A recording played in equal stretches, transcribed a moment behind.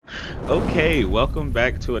Okay, welcome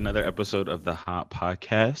back to another episode of the Hot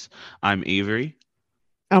Podcast. I'm Avery.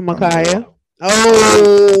 I'm I'm Makaya. Mel.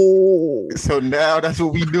 Oh, So now that's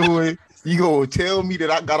what we doing. You gonna tell me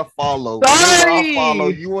that I gotta follow? Whenever I follow,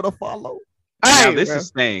 sorry. you wanna follow? All Now right, this bro. is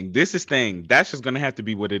staying. This is staying. That's just gonna have to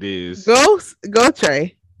be what it is. Go,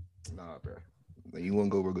 Trey. Nah, bro. You wanna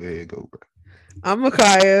go? Go ahead, go, bro. I'm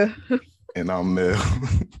Makaya. And I'm Mel.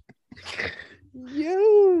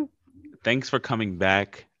 Yo. Thanks for coming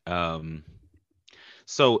back.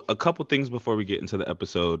 So a couple things before we get into the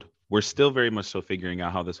episode. We're still very much so figuring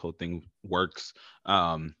out how this whole thing works.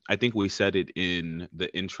 I think we said it in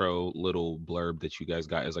the intro little blurb that you guys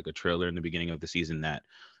got as like a trailer in the beginning of the season that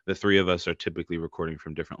the three of us are typically recording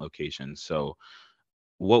from different locations. So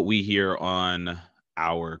what we hear on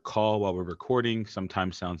our call while we're recording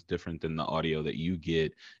sometimes sounds different than the audio that you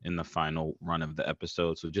get in the final run of the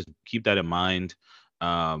episode. So just keep that in mind.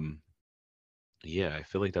 Um, yeah, I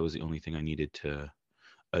feel like that was the only thing I needed to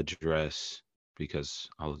address because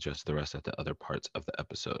I'll address the rest at the other parts of the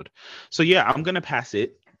episode. So yeah, I'm gonna pass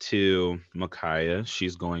it to Makaya.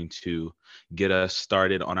 She's going to get us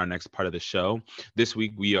started on our next part of the show. This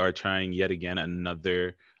week we are trying yet again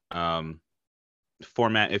another um,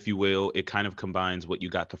 format, if you will. It kind of combines what you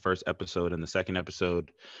got the first episode and the second episode.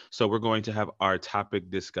 So we're going to have our topic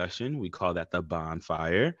discussion. We call that the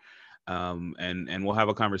bonfire. And we'll have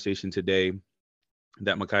a conversation today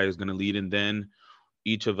that Makaya is going to lead, and then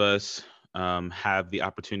each of us have the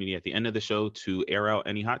opportunity at the end of the show to air out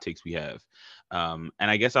any hot takes we have. And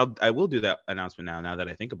I guess I will do that announcement now. Now that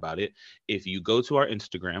I think about it, if you go to our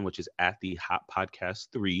Instagram, which is at the Hot Podcast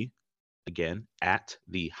 3, again at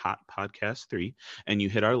the Hot Podcast 3, and you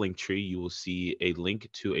hit our link tree, you will see a link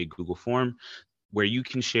to a Google form where you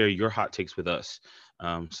can share your hot takes with us.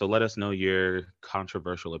 So let us know your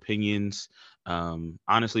controversial opinions.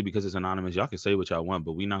 Honestly, because it's anonymous, y'all can say what y'all want,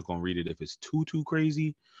 but we're not gonna read it if it's too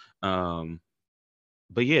crazy. Um,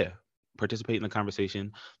 but yeah, participate in the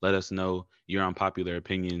conversation. Let us know your unpopular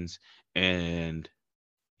opinions, and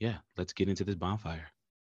yeah, let's get into this bonfire.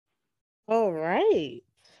 All right.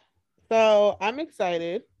 So I'm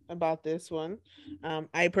excited about this one.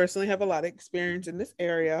 I personally have a lot of experience in this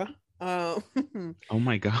area. Oh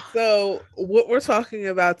my god. So what we're talking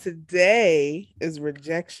about today is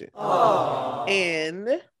rejection. And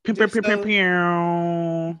Pew, pew, just pew, pew, so pew.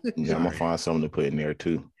 Yeah, I'm gonna Sorry. find something to put in there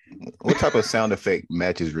too. What type of sound effect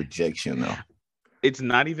matches rejection though? It's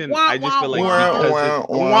not even. wah I just wah feel like wah. because it's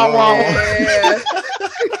wah wah. Yeah.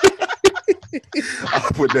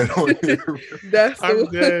 I'll put that on here. That's the I'm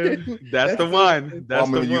dead. one. That's the That's the one. one. Or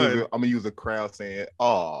That's the one. I'm gonna use a crowd saying,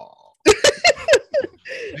 "Oh,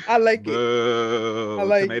 I like it. I Boo.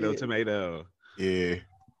 like Tomato, it. tomato. yeah."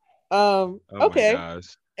 Oh my Okay.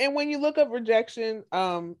 gosh. And when you look up rejection,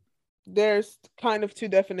 there's kind of two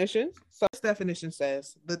definitions. So this definition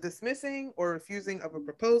says the dismissing or refusing of a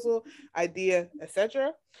proposal, idea,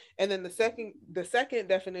 etc. And then the second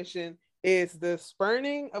definition is the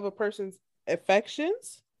spurning of a person's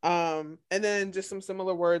affections. And then just some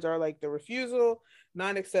similar words are like the refusal,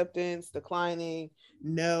 non-acceptance, declining,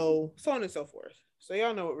 no, so on and so forth. So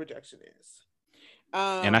y'all know what rejection is.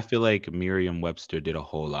 And I Um, feel like Merriam-Webster did a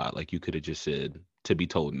whole lot. Like you could have just said to be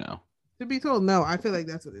told no. to be told no, I feel like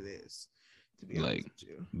that's what it is. To be honest Like, with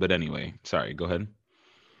you. but anyway, sorry. Go ahead.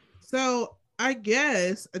 So I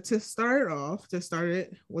guess to start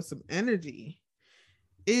it with some energy,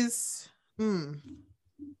 is you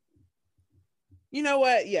know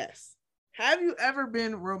what? Yes. Have you ever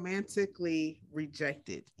been romantically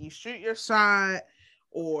rejected? You shoot your shot,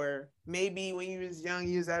 or maybe when you was young,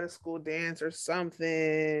 you was at a school dance or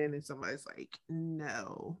something, and somebody's like,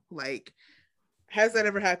 no. Like, has that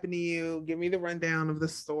ever happened to you? Give me the rundown of the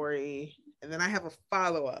story. And then I have a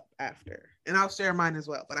follow up after. And I'll share mine as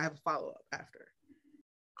well, but I have a follow up after.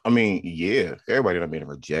 I mean, yeah, everybody done been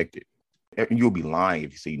rejected. You'll be lying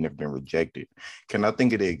if you say you've never been rejected. Can I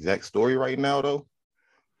think of the exact story right now though?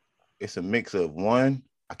 It's a mix of one,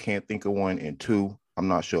 I can't think of one, and two, I'm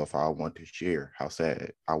not sure if I want to share how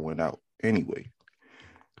sad I went out anyway.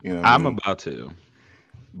 You know what I I'm mean? about to.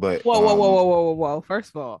 But Whoa.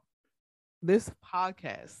 First of all, this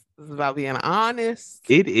podcast is about being honest,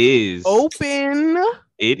 It is. open,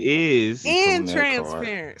 It is. we pulling and that card.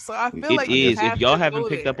 transparent. So I We, feel It like I you guess is. If have y'all to haven't go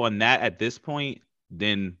picked up there. on that at this point,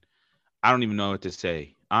 then I don't even know what to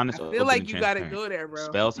say. I Honest, feel open, and like you got to transparent. go there, bro.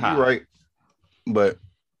 Spells you're hot. right. But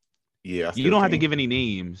yeah, I You still don't have to can't. give any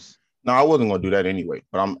names. No, I wasn't gonna do that anyway.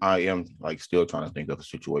 But I am like still trying to think of a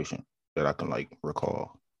situation that I can like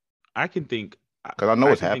recall. I can think. Because I know I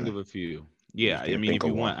what's can think of happening. a few. I Yeah, just I can't mean, think if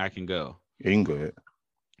of you one. want, I can go. Yeah, you can go ahead.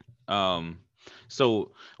 Um,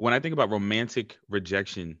 so when I think about romantic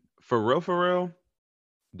rejection, For real,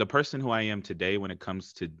 the person who I am today when it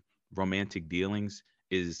comes to romantic dealings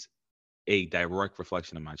is a direct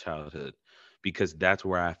reflection of my childhood, because that's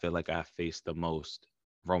where I feel like I faced the most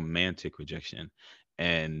romantic rejection.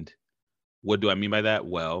 And what do I mean by that?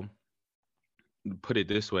 Well, put it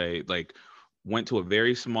this way, like, went to a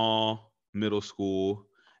very small middle school,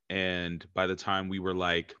 and by the time we were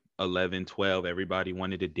like 11, 12, everybody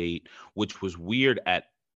wanted to date, which was weird at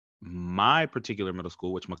my particular middle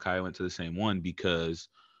school, which Makai went to the same one, because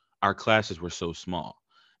our classes were so small.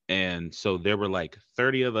 And so there were like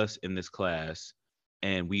 30 of us in this class,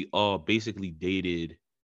 and we all basically dated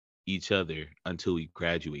each other until we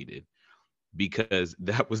graduated, because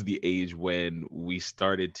that was the age when we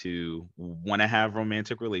started to want to have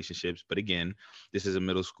romantic relationships. But again, this is a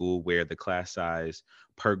middle school where the class size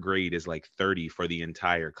per grade is like 30 for the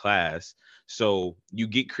entire class. So you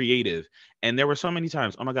get creative. And there were so many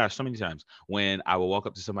times, oh my gosh, so many times when I would walk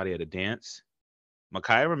up to somebody at a dance.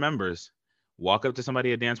 Micaiah remembers, walk up to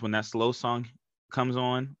somebody at a dance when that slow song comes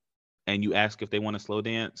on and you ask if they want to slow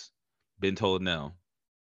dance. Been told no,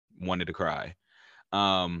 wanted to cry.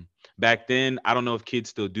 Back then, I don't know if kids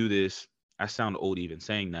still do this. I sound old even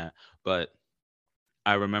saying that, but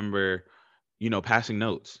I remember, passing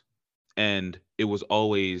notes, and it was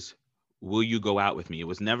always, will you go out with me? It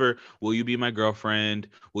was never, will you be my girlfriend?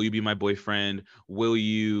 Will you be my boyfriend? Will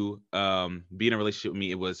you be in a relationship with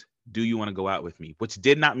me? It was, do you want to go out with me? Which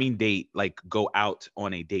did not mean date, like go out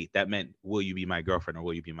on a date. That meant, will you be my girlfriend or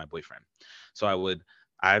will you be my boyfriend? So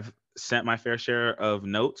I've sent my fair share of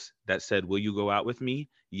notes that said, will you go out with me?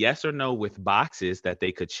 Yes or no, with boxes that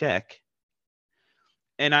they could check.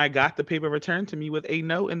 And I got the paper returned to me with a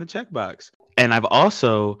no in the checkbox. And I've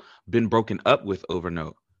also been broken up with over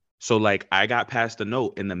note. So like I got passed a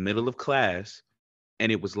note in the middle of class,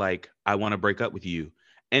 and it was like, I want to break up with you.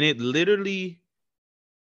 And it literally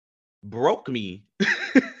broke me.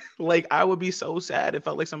 Like I would be so sad. It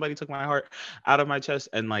felt like somebody took my heart out of my chest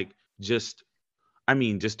and like just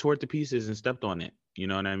tore it to pieces and stepped on it. You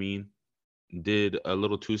know what I mean? Did a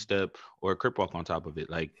little two-step or a crip walk on top of it.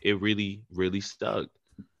 Like it really, really stuck.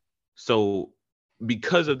 So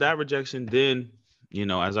because of that rejection, then,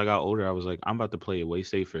 as I got older, I was like, I'm about to play it way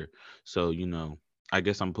safer. So, I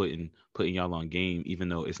guess I'm putting y'all on game, even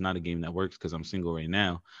though it's not a game that works because I'm single right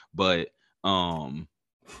now. But a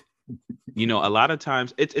lot of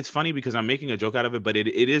times it's funny because I'm making a joke out of it, but it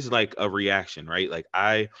is like a reaction, right? Like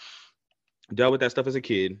I dealt with that stuff as a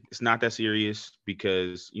kid. It's not that serious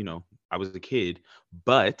because, I was a kid,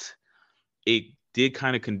 but it did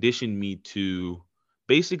kind of condition me to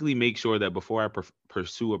basically make sure that before I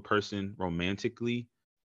pursue a person romantically,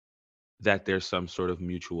 that there's some sort of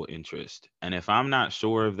mutual interest. And if I'm not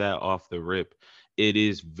sure of that off the rip, it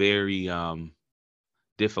is very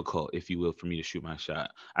difficult, if you will, for me to shoot my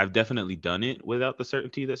shot. I've definitely done it without the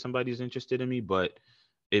certainty that somebody's interested in me, but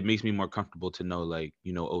it makes me more comfortable to know, like,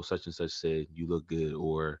 oh, such and such said you look good,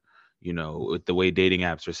 or, with the way dating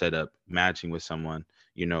apps are set up, matching with someone,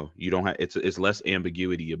 you don't have, it's less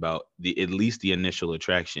ambiguity about the, at least the initial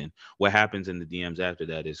attraction. What happens in the DMs after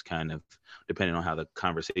that is kind of depending on how the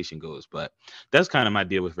conversation goes. But that's kind of my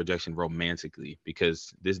deal with rejection romantically,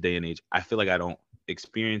 because this day and age, I feel like I don't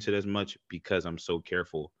experience it as much because I'm so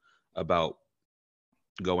careful about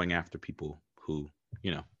going after people who,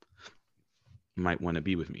 you know, might want to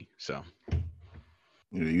be with me. So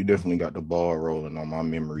Yeah, you definitely got the ball rolling on my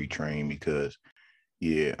memory train because,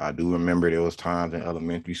 yeah, I do remember there was times in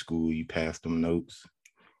elementary school you passed them notes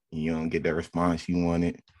and you don't get that response you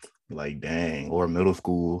wanted. You're like, dang, or middle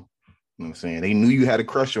school. You know what I'm saying? They knew you had a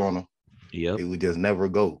crush on them. yep, It would just never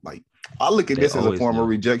go. Like, I look at they this as a always form of know.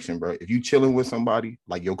 rejection, bro. If you chilling with somebody,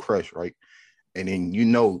 like your crush, right? And then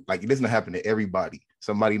like it doesn't happen to everybody.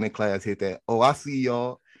 Somebody in the class hit that, oh, I see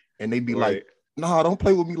y'all. And they be like, Right. nah, don't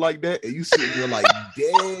play with me like that. And you sitting there like,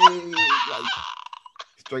 dang, like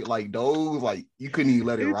straight like those, like you couldn't even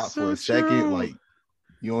let it It's rock for so a second. true. Like,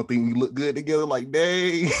 you don't think we look good together? Like,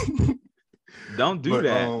 dang. Don't do But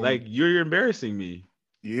that. Like you're embarrassing me.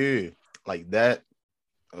 yeah, like that,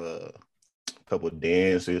 couple of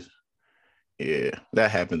dances. Yeah,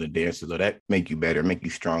 that happens in dances, though. That make you better, make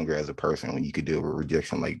you stronger as a person when you could deal with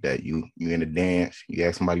rejection like that. You in a dance, you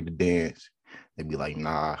ask somebody to dance, they be like,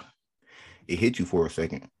 nah. It hit you for a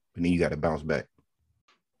second, but then you got to bounce back.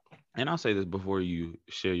 And I'll say this before you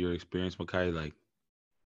share your experience, Makai. Like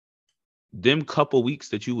them couple weeks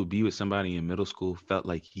that you would be with somebody in middle school felt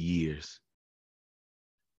like years.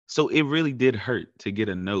 So it really did hurt to get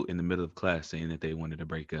a note in the middle of class saying that they wanted to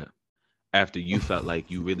break up after you felt like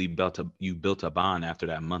you really built a bond after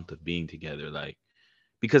that month of being together. Like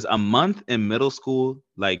because a month in middle school,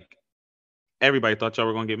 like everybody thought y'all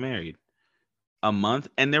were gonna get married. A month,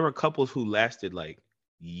 and there were couples who lasted like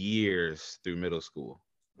years through middle school.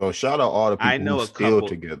 Well, shout out all the I people who know a still couple.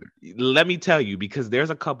 together. Let me tell you, because there's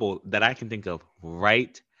a couple that I can think of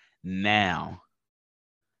right now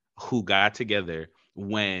who got together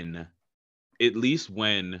when, at least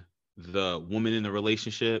when the woman in the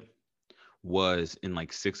relationship was in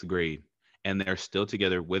like 6th grade, and they're still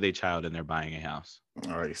together with a child and they're buying a house.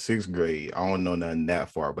 All right, 6th grade. I don't know nothing that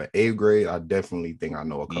far, but 8th grade, I definitely think I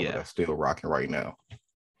know a couple Yeah. that's still rocking right now.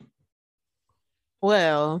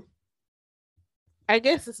 Well, I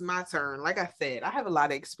guess it's my turn. Like I said, I have a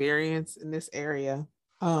lot of experience in this area.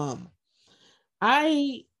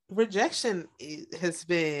 I rejection has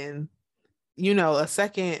been, a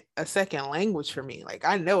second language for me. Like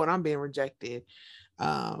I know when I'm being rejected.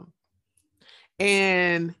 Um,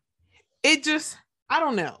 and it just, I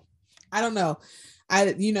don't know.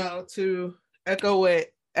 To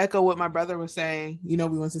echo what my brother was saying, we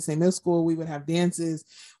went to the same middle school, we would have dances.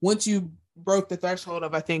 Once you broke the threshold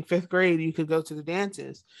of, I think, 5th grade, you could go to the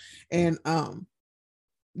dances. And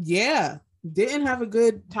yeah, didn't have a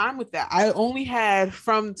good time with that. I only had,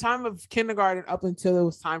 from time of kindergarten up until it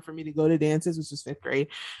was time for me to go to dances, which was 5th grade,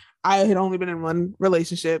 I had only been in one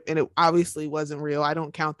relationship, and it obviously wasn't real. I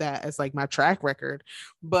don't count that as like my track record,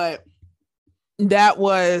 but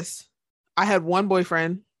I had one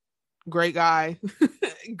boyfriend, great guy.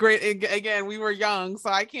 Great. Again, we were young, so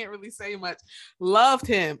I can't really say much. Loved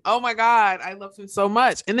him. Oh my God, I loved him so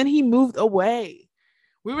much. And then he moved away.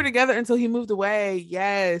 We were together until he moved away.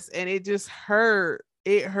 Yes. And it just hurt.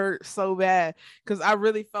 It hurt so bad because I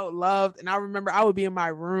really felt loved. And I remember I would be in my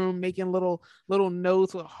room making little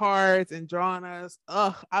notes with hearts and drawing us.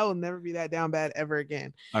 Ugh, I will never be that down bad ever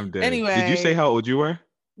again. I'm dead. Anyway. Did you say how old you were?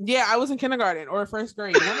 Yeah, I was in kindergarten or 1st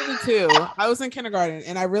grade, one of the two. I was in kindergarten,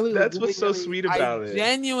 and I really, That's really, what's so really, sweet about I it.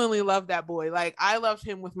 genuinely loved that boy. Like I loved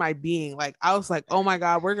him with my being. Like I was like, oh my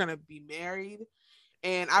God, we're gonna be married.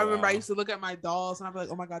 And I remember I used to look at my dolls and I'd be like,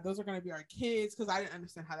 oh my God, those are gonna be our kids, because I didn't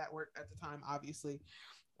understand how that worked at the time, obviously.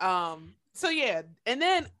 So yeah, and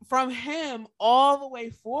then from him all the way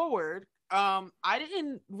forward, I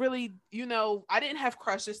didn't really, I didn't have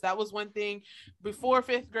crushes. That was one thing. Before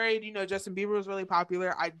 5th grade, Justin Bieber was really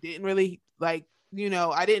popular. I didn't really like,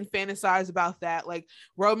 I didn't fantasize about that. Like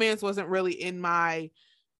romance wasn't really in my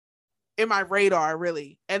radar,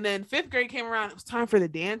 really. And then 5th grade came around, it was time for the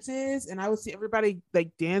dances, and I would see everybody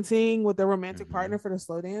like dancing with their romantic partner for the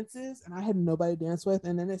slow dances, and I had nobody to dance with.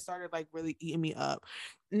 And then it started like really eating me up.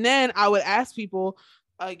 And then I would ask people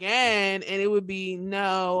again, and it would be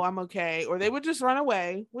no, I'm okay, or they would just run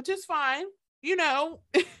away, which is fine.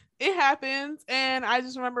 It happens. And I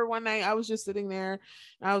just remember one night I was just sitting there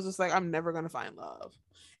and I was just like, I'm never gonna find love.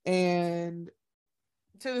 And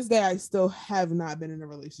to this day, I still have not been in a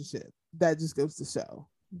relationship. That just goes to show.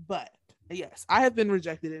 But yes, I have been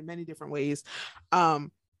rejected in many different ways.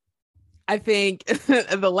 I think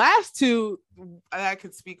the last two that I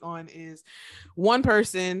could speak on is one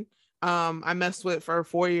person I messed with for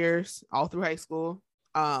 4 years, all through high school.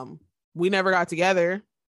 We never got together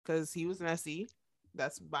because he was messy.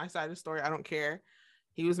 That's my side of the story. I don't care.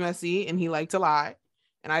 He was messy and he liked to lie,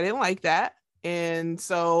 and I didn't like that. And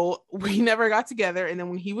so we never got together. And then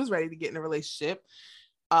when he was ready to get in a relationship,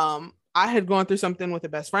 I had gone through something with a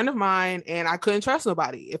best friend of mine, and I couldn't trust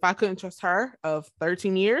nobody. If I couldn't trust her of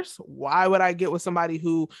 13 years, why would I get with somebody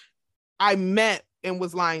who I met and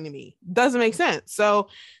was lying to me? Doesn't make sense. So,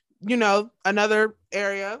 another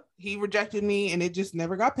area, he rejected me, and it just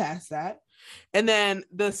never got past that. And then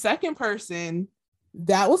the second person,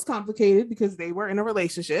 that was complicated because they were in a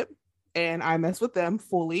relationship and I messed with them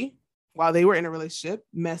fully while they were in a relationship,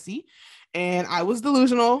 messy. And I was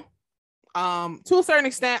delusional. To a certain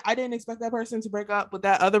extent, I didn't expect that person to break up with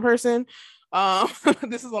that other person.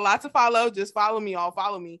 This is a lot to follow. Just follow me, all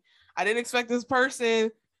follow me. I didn't expect this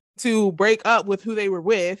person to break up with who they were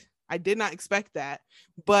with. I did not expect that,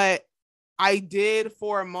 but I did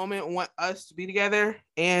for a moment want us to be together,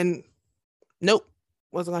 and nope,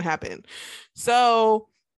 wasn't gonna happen. So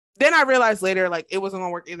then I realized later, like, it wasn't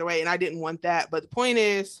gonna work either way, and I didn't want that. But the point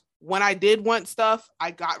is, when I did want stuff,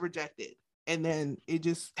 I got rejected, and then it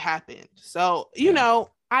just happened. So,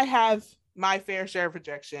 I have my fair share of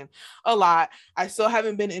rejection, a lot. I still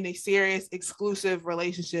haven't been in a serious, exclusive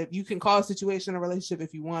relationship. You can call a situation a relationship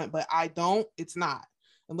if you want, but I don't. It's not.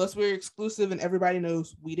 Unless we're exclusive and everybody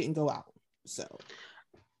knows we didn't go out. So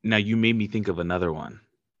now you made me think of another one.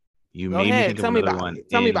 You go made me ahead. think of Tell me another about one. it.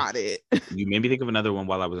 Tell me about it. You made me think of another one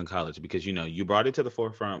while I was in college, because you brought it to the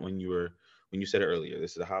forefront when you said it earlier.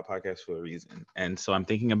 This is a hot podcast for a reason. And so I'm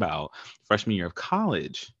thinking about freshman year of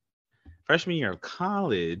college.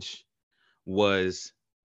 was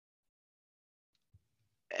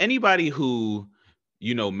anybody who,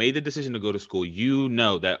 made the decision to go to school,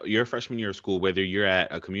 that your freshman year of school, whether you're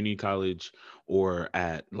at a community college or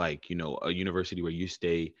at like, a university where you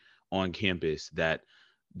stay on campus, that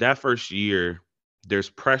first year, there's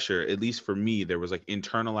pressure. At least for me, there was like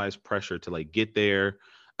internalized pressure to like get there,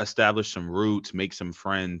 establish some roots, make some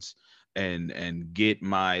friends, and get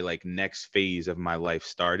my like next phase of my life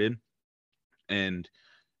started. And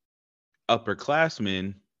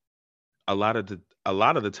upperclassmen, a lot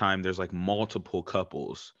of the time there's like multiple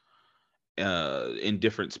couples in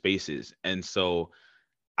different spaces. And so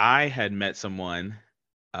I had met someone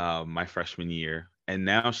my freshman year, and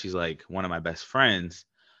now she's like one of my best friends.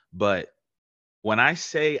 But when I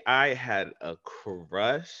say I had a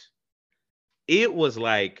crush, it was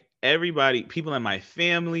like everybody, people in my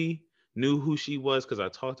family knew who she was because I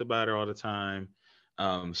talked about her all the time.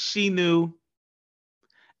 She knew.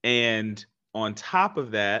 And on top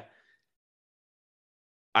of that,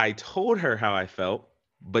 I told her how I felt.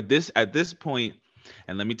 But at this point,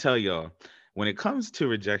 and let me tell y'all, when it comes to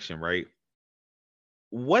rejection, right?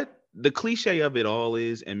 What the cliche of it all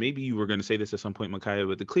is, and maybe you were going to say this at some point, Micaiah,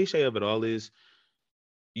 but the cliche of it all is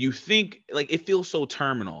you think like it feels so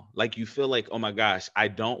terminal. Like you feel like, oh my gosh, I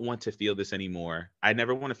don't want to feel this anymore. I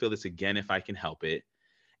never want to feel this again if I can help it.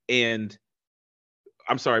 And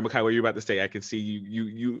I'm sorry, Micaiah, what are you about to say? I can see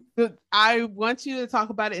you. I want you to talk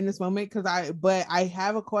about it in this moment but I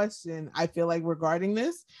have a question, I feel like, regarding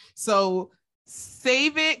this. So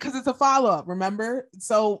save it because it's a follow-up, remember?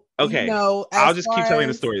 So, Okay. I'll just keep telling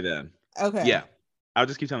the story then. Okay. Yeah. I'll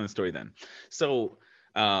just keep telling the story then. So,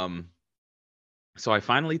 so I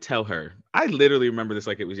finally tell her, I literally remember this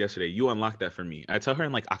like it was yesterday. You unlocked that for me. I tell her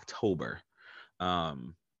in like October.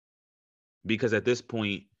 Because at this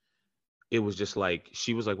point, it was just like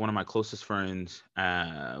she was like one of my closest friends,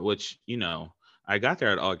 which, I got there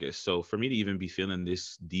at August. So for me to even be feeling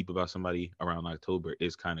this deep about somebody around October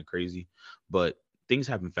is kind of crazy. But things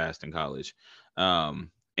happen fast in college.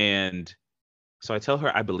 And so I tell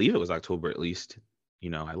her, I believe it was October at least,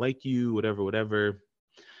 I like you, whatever, whatever.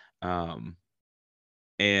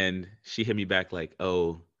 And she hit me back like,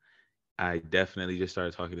 oh, I definitely just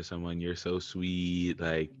started talking to someone. You're so sweet.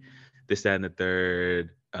 Like this, that, and the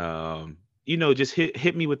third. Just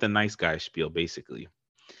hit me with the nice guy spiel, basically.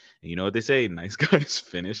 And you know what they say, nice guys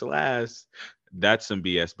finish last. That's some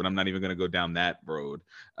BS, but I'm not even gonna go down that road.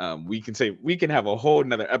 We can have a whole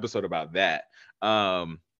nother episode about that.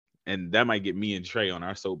 And that might get me and Trey on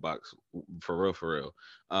our soapbox for real, for real.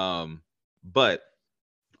 But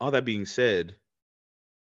all that being said,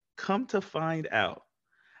 come to find out,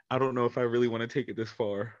 I don't know if I really want to take it this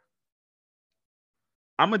far.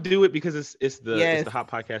 I'm gonna do it because it's the hot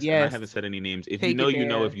podcast, and I haven't said any names. If you know, you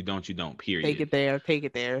know. If you don't, you don't. Period. Take it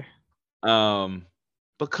there.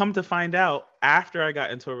 But come to find out, after I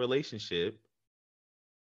got into a relationship,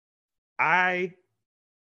 I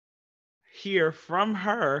hear from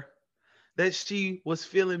her that she was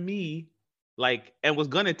feeling me, like, and was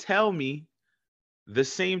gonna tell me the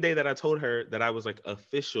same day that I told her that I was like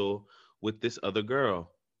official with this other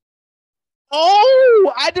girl.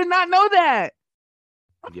 Oh, I did not know that.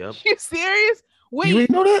 Yep. You serious? Wait, you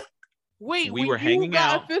didn't know that? Wait, we were hanging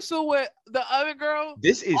out. Official with the other girl.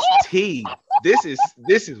 This is tea. This is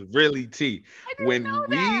really tea. When know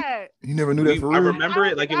that. You never knew that for real? I remember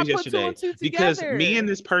it like it was yesterday because me and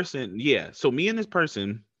this person,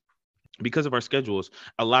 because of our schedules,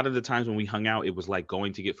 a lot of the times when we hung out, it was like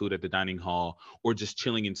going to get food at the dining hall or just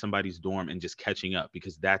chilling in somebody's dorm and just catching up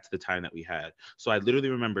because that's the time that we had. So I literally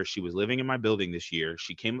remember she was living in my building this year.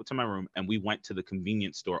 She came up to my room and we went to the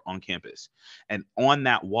convenience store on campus. And on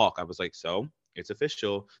that walk, I was like, so it's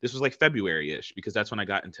official. This was like February-ish because that's when I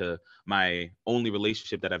got into my only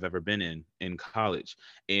relationship that I've ever been in college.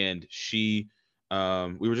 And we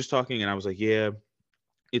were just talking and I was like, yeah,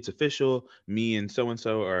 it's official. Me and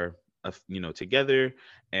so-and-so are together.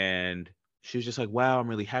 And she was just like, wow, I'm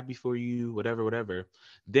really happy for you, whatever, whatever.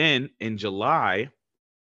 Then in July,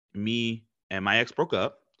 me and my ex broke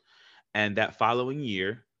up. And that following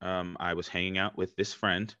year, I was hanging out with this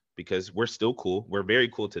friend because we're still cool. We're very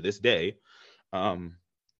cool to this day.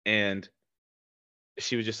 And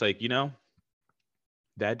she was just like,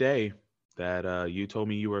 that day that you told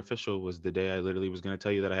me you were official was the day I literally was going to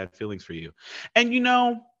tell you that I had feelings for you. And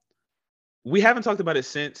we haven't talked about it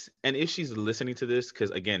since. And if she's listening to this, because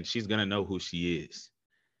again, she's going to know who she is.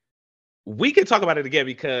 We can talk about it again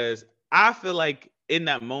because I feel like in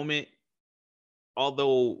that moment,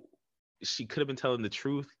 although she could have been telling the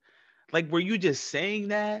truth, like, were you just saying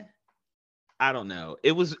that? I don't know.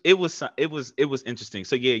 It was interesting.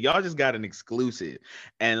 So yeah, y'all just got an exclusive.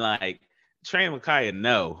 And like, Trey and Micaiah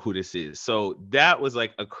know who this is. So that was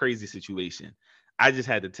like a crazy situation. I just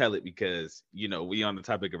had to tell it because we on the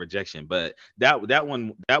topic of rejection. But that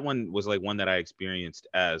one was like one that I experienced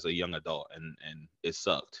as a young adult, and it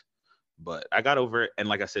sucked. But I got over it, and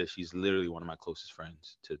like I said, she's literally one of my closest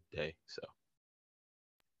friends today. So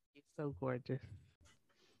It's so gorgeous.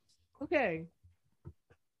 Okay,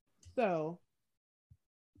 so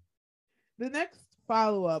the next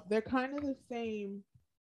follow up, they're kind of the same.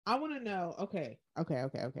 I want to know. Okay. I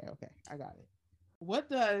got it. What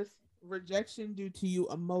does rejection do to you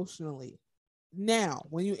emotionally? Now,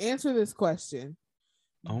 when you answer this question,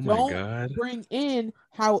 oh my don't God. bring in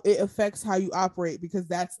how it affects how you operate, because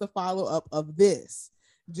that's the follow up of this.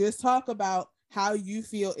 Just talk about how you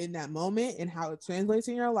feel in that moment and how it translates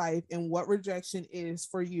in your life, and what rejection is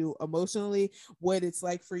for you emotionally, what it's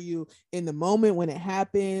like for you in the moment when it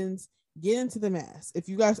happens. Get into the mess. If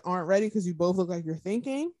you guys aren't ready because you both look like you're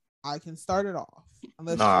thinking, I can start it off.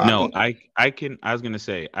 Unless Nah, No, I was gonna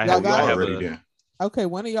say I Y'all oh, have got I y'all it? have already a there. Okay,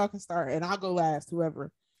 one of y'all can start, and I'll go last.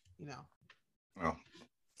 Whoever, you know. Oh,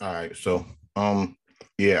 all right. So,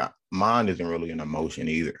 yeah, mine isn't really an emotion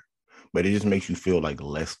either, but it just makes you feel like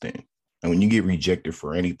less than. And when you get rejected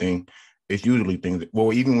for anything, it's usually things that,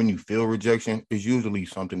 well, even when you feel rejection, it's usually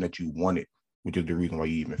something that you wanted, which is the reason why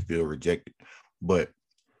you even feel rejected. But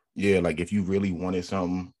yeah, like if you really wanted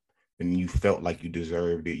something and you felt like you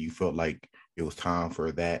deserved it, you felt like it was time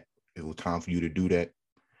for that, it was time for you to do that,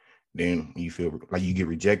 then when you feel like you get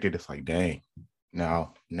rejected, it's like, dang,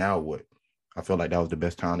 now what? I felt like that was the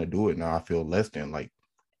best time to do it. Now I feel less than, like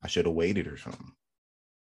I should have waited or something.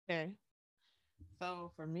 Okay.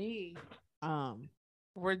 So for me,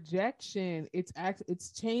 rejection,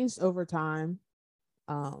 it's changed over time.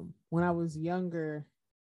 When I was younger,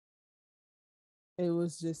 it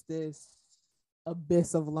was just this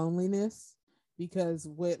abyss of loneliness, because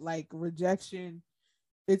with like rejection,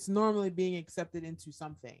 it's normally being accepted into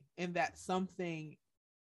something, and that something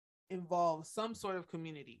involves some sort of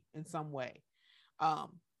community in some way.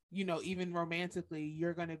 um Even romantically,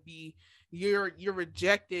 you're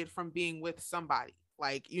rejected from being with somebody.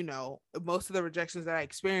 Like, most of the rejections that I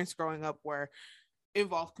experienced growing up were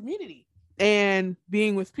involved community and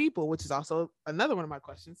being with people, which is also another one of my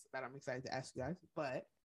questions that I'm excited to ask you guys. But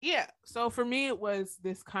yeah, so for me, it was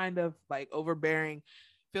this kind of like overbearing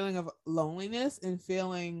feeling of loneliness and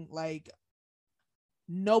feeling like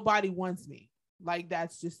nobody wants me. Like,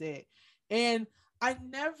 that's just it. And I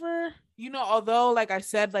never, although like I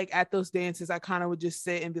said, like at those dances, I kind of would just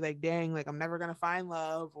sit and be like, dang, like I'm never gonna find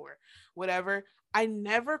love or whatever. I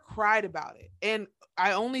never cried about it. And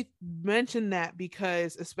I only mention that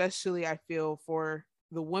because, especially I feel for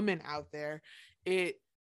the women out there, it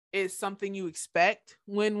is something you expect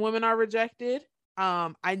when women are rejected.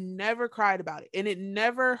 I never cried about it, and it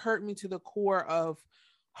never hurt me to the core of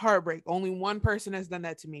heartbreak. Only one person has done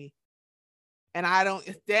that to me, and I don't.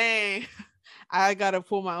 Dang, I gotta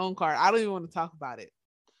pull my own card. I don't even want to talk about it.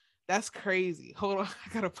 That's crazy. Hold on,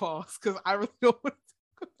 I gotta pause because I really don't want to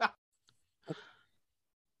talk about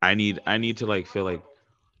I need to like feel like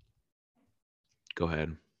go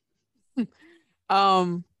ahead. it.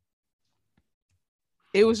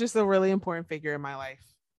 It was just a really important figure in my life,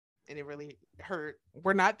 and it really hurt.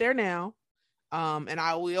 We're not there now. And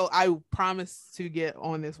I promise to get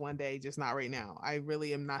on this one day, just not right now. I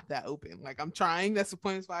really am not that open. Like, I'm trying. That's the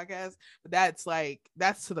point of this podcast, but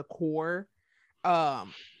that's to the core.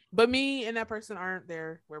 But me and that person aren't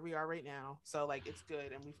there where we are right now. So like, it's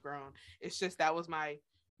good and we've grown. It's just, that was my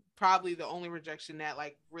probably the only rejection that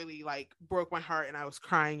like really like broke my heart, and I was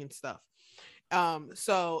crying and stuff.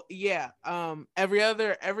 So yeah, every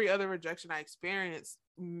other rejection I experienced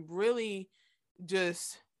really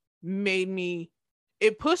just made me,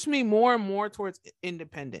 it pushed me more and more towards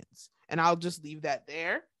independence. And I'll just leave that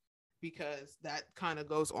there, because that kind of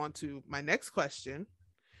goes on to my next question,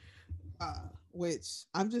 which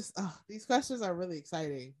I'm just, these questions are really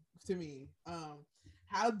exciting to me.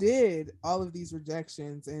 How did all of these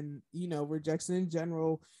rejections and, rejection in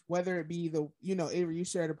general, whether it be the, Avery, you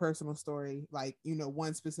shared a personal story, like,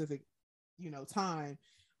 one specific, time,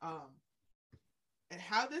 and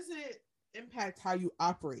how does it impact how you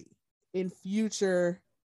operate in future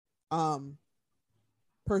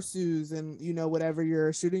pursues, and whatever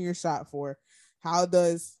you're shooting your shot for? How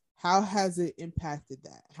has it impacted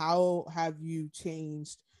that? How have you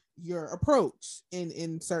changed your approach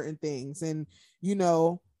in certain things? And you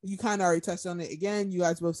kind of already touched on it. Again, you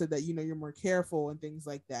guys both said that you're more careful and things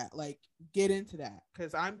like that. Like, get into that,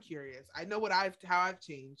 because I'm curious. I know how I've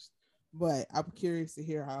changed, but I'm curious to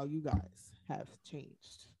hear how you guys have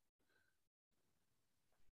changed.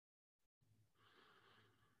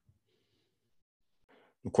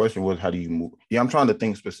 The question was, how do you move? Yeah, I'm trying to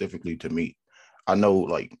think specifically to me. I know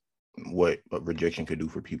like what rejection could do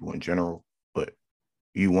for people in general, but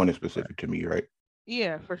you want it specific to me, right?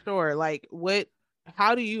 Yeah, for sure. Like,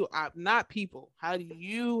 how do you, not people, how do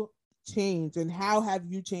you change and how have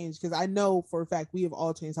you changed? Because I know for a fact we have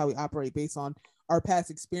all changed how we operate based on our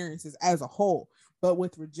past experiences as a whole. But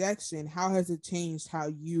with rejection, how has it changed how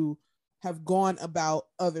you have gone about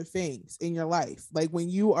other things in your life? Like when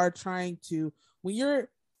you are when you're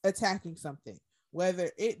attacking something,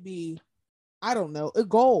 whether it be, I don't know, a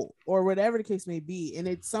goal or whatever the case may be, and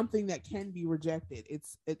it's something that can be rejected.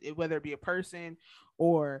 Whether it be a person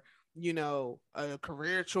or a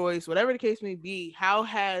career choice, whatever the case may be. How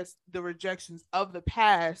has the rejections of the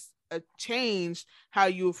past changed how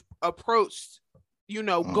you've approached,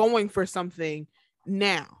 Oh, going for something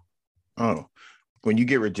now? oh, when you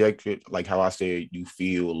get rejected, like how I said, you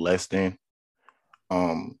feel less than.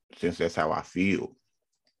 Since that's how I feel,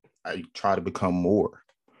 I try to become more.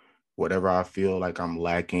 Whatever I feel like I'm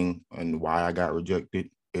lacking and why I got rejected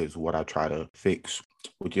is what I try to fix,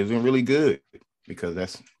 which isn't really good because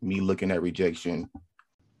that's me looking at rejection.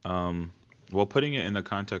 Um, well, putting it in the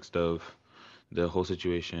context of the whole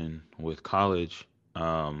situation with college,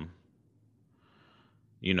 um,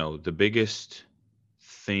 the biggest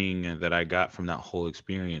thing that I got from that whole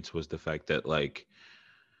experience was the fact that, like,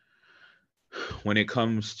 when it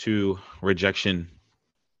comes to rejection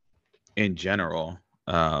in general,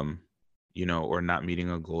 or not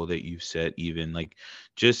meeting a goal that you've set, even like,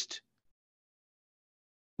 just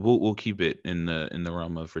we'll keep it in the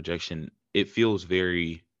realm of rejection. It feels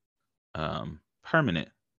very permanent.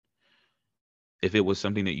 If it was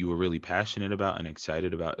something that you were really passionate about and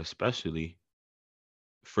excited about, especially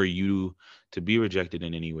for you to be rejected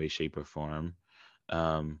in any way, shape, or form,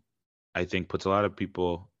 um, I think puts a lot of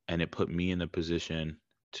people, and it put me in the position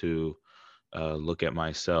to look at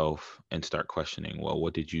myself and start questioning, well,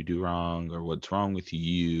 what did you do wrong, or what's wrong with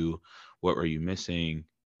you? What were you missing?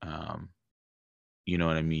 Um, you know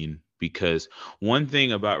what I mean? Because one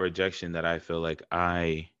thing about rejection that I feel like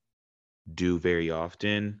I do very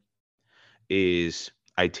often is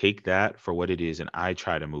I take that for what it is and I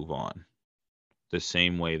try to move on the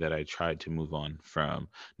same way that I tried to move on from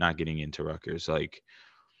not getting into Rutgers. Like,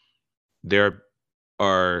 there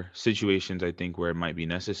are situations I think where it might be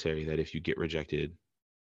necessary that if you get rejected,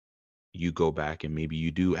 you go back and maybe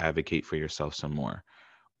you do advocate for yourself some more,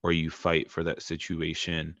 or you fight for that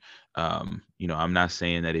situation. I'm not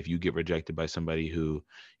saying that if you get rejected by somebody who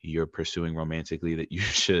you're pursuing romantically that you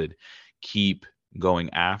should keep going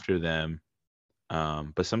after them.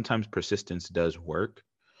 But sometimes persistence does work.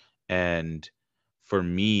 And for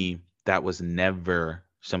me, that was never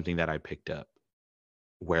something that I picked up,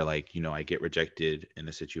 where, like, I get rejected in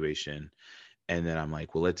a situation and then I'm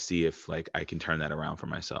like, well, let's see if, like, I can turn that around for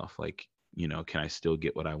myself. Like, can I still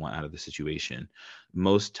get what I want out of the situation?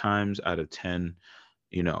 Most times out of 10,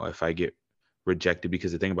 if I get rejected,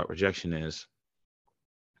 because the thing about rejection is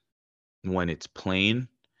when it's plain,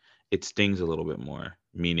 it stings a little bit more.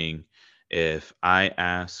 Meaning, if I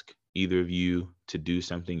ask either of you to do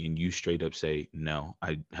something and you straight up say, no,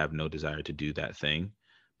 I have no desire to do that thing,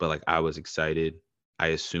 but like I was excited, I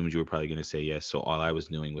assumed you were probably going to say yes. So all I was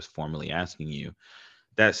doing was formally asking you.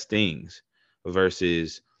 That stings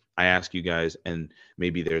versus I ask you guys and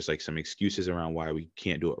maybe there's like some excuses around why we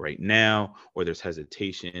can't do it right now, or there's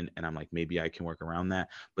hesitation. And I'm like, maybe I can work around that.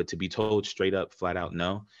 But to be told straight up, flat out,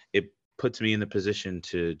 no, it puts me in the position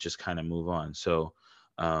to just kind of move on. So,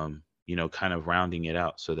 kind of rounding it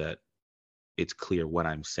out so that it's clear what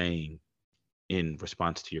I'm saying in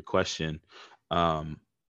response to your question. Um,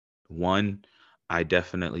 One, I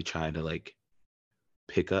definitely try to like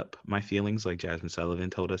pick up my feelings like Jasmine Sullivan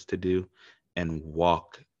told us to do and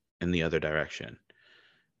walk in the other direction.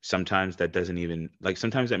 Sometimes that doesn't even, like,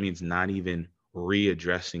 sometimes that means not even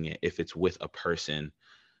readdressing it if it's with a person,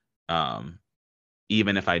 um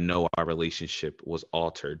even if I know our relationship was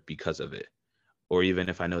altered because of it, or even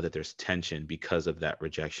if I know that there's tension because of that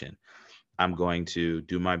rejection. I'm going to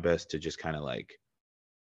do my best to just kind of like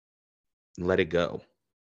let it go.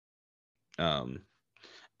 um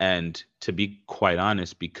and to be quite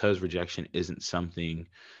honest, because rejection isn't something,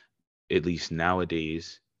 at least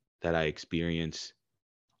nowadays, that I experience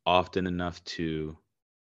often enough to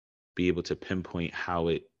be able to pinpoint how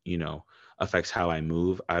it, affects how I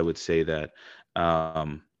move, I would say that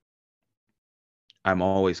um, I'm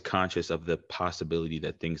always conscious of the possibility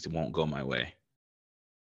that things won't go my way,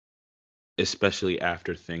 especially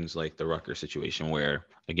after things like the Rucker situation, where,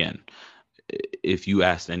 again, if you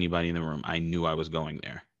asked anybody in the room, I knew I was going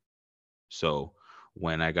there. So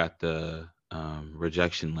when I got the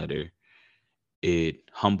rejection letter, it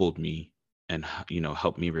humbled me and,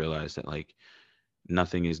 helped me realize that like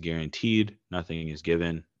nothing is guaranteed, nothing is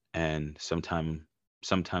given, and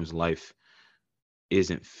sometimes life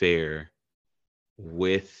isn't fair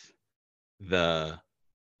with the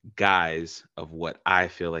guise of what I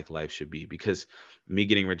feel like life should be, because me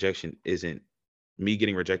getting rejection isn't me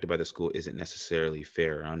getting rejected by the school isn't necessarily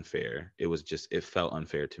fair or unfair. It was just, it felt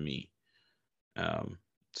unfair to me. Um,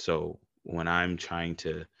 so when I'm trying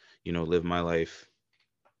to, live my life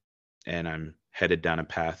and I'm headed down a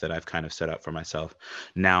path that I've kind of set up for myself,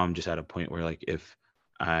 now I'm just at a point where like if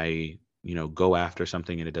I, go after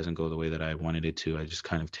something and it doesn't go the way that I wanted it to, I just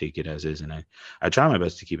kind of take it as is, and I try my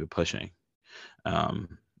best to keep it pushing.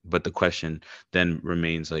 But the question then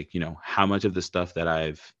remains like, how much of the stuff that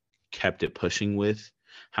I've kept it pushing with,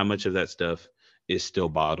 how much of that stuff is still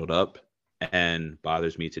bottled up and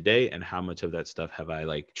bothers me today, and how much of that stuff have I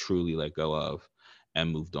like truly let go of and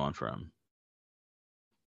moved on from?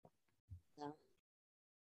 Yeah.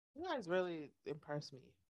 You guys really impress me.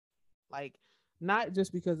 Like, not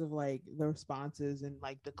just because of like the responses and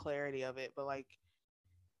like the clarity of it, but like,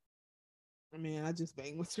 I mean, I just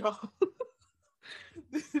bang with y'all.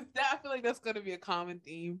 I feel like that's gonna be a common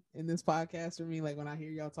theme in this podcast for me. Like when I hear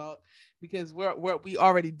y'all talk, because we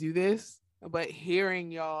already do this, but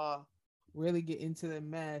hearing y'all really get into the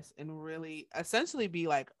mess and really essentially be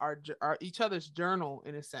like our each other's journal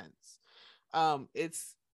in a sense.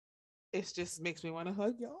 It's just makes me want to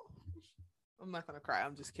hug y'all. I'm not gonna cry.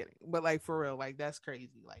 I'm just kidding. But like for real, like that's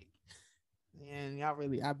crazy. Like, man, y'all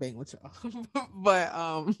really I bang with y'all. But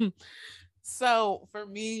so for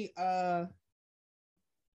me,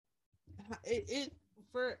 it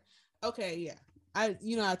for okay, yeah. I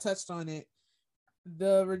touched on it.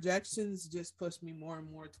 The rejections just pushed me more and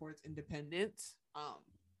more towards independence.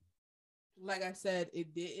 Like I said,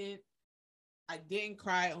 I didn't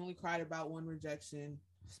cry, I only cried about one rejection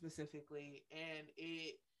specifically, and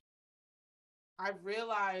I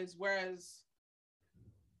realized whereas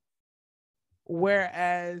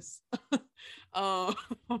um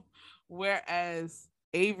whereas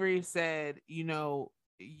Avery said,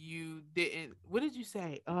 you didn't, what did you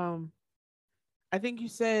say? I think you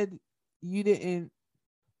said you didn't,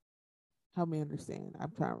 help me understand.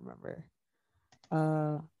 I'm trying to remember.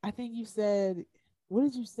 I think you said, what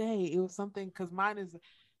did you say? It was something, because mine is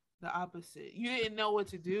the opposite. You didn't know what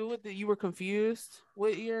to do with it. You were confused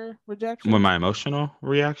with your When rejection. my emotional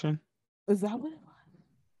reaction, Is that what it was?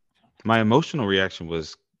 my emotional reaction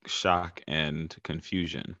was shock and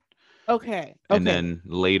confusion. Okay. And Okay. then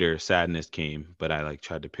later sadness came, but I like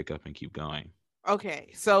tried to pick up and keep going.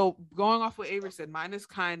 Okay. So going off what Avery said, mine is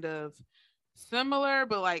kind of similar,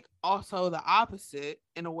 but like also the opposite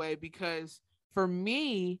in a way, because for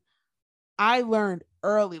me, I learned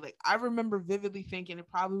early. Like I remember vividly thinking it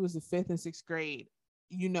probably was the fifth and sixth grade.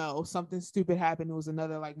 Something stupid happened. It was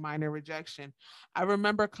another like minor rejection. I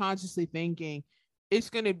remember consciously thinking it's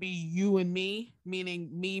gonna be you and me, meaning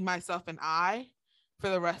me, myself, and I, for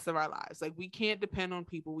the rest of our lives. Like we can't depend on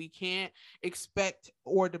people. We can't expect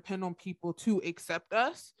or depend on people to accept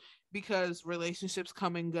us because relationships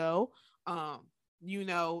come and go.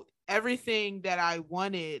 Everything that I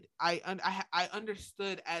wanted, I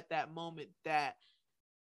understood at that moment that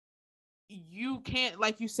you can't,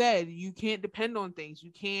 like you said, you can't depend on things.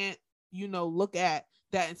 You can't, look at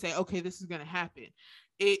that and say, okay, this is gonna happen.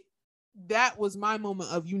 It That was my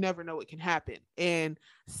moment of you never know what can happen. And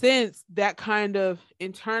since that kind of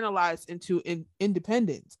internalized into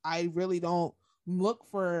independence, I really don't look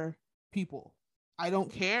for people. I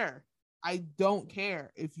don't care. I don't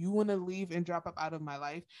care if you want to leave and drop up out of my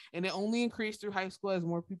life. And it only increased through high school as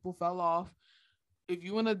more people fell off. If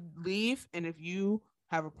you want to leave and if you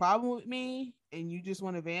have a problem with me and you just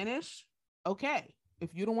want to vanish, okay.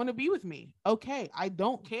 If you don't want to be with me, okay. I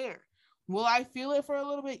don't care. Will I feel it for a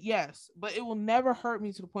little bit? Yes, but it will never hurt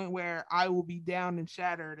me to the point where I will be down and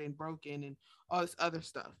shattered and broken and all this other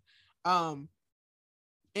stuff. Um,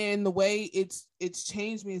 and the way it's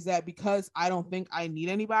changed me is that because I don't think I need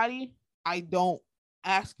anybody, I don't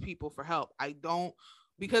ask people for help. I don't,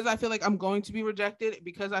 because I feel like I'm going to be rejected,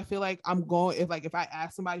 because I feel like I'm going, if I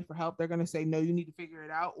ask somebody for help, they're going to say no, you need to figure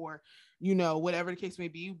it out, or whatever the case may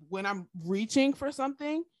be. When I'm reaching for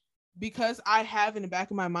something, because I have in the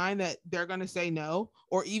back of my mind that they're going to say no,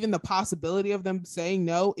 or even the possibility of them saying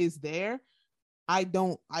no is there, I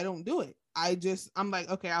don't do it. I'm like,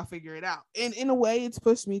 okay, I'll figure it out. And in a way, it's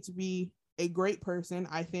pushed me to be a great person.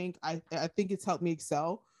 I think it's helped me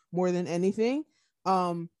excel more than anything.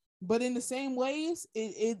 But in the same ways,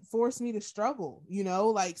 it forced me to struggle.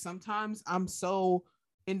 Like sometimes I'm so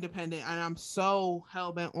independent and I'm so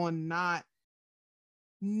hell bent on not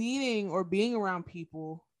needing or being around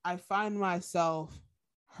people, I find myself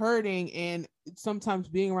hurting, and sometimes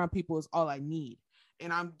being around people is all I need.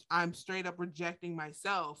 And I'm straight up rejecting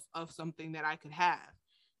myself of something that I could have,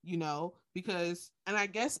 because, and I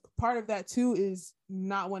guess part of that too is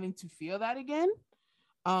not wanting to feel that again.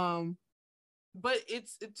 Um, but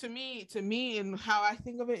it's to me and how I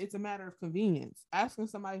think of it, it's a matter of convenience. Asking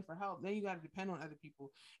somebody for help, then you got to depend on other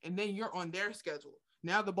people, and then you're on their schedule.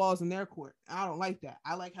 Now the ball's in their court. I don't like that.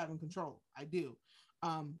 I like having control. I do.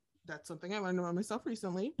 That's something I learned about myself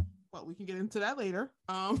recently, but we can get into that later.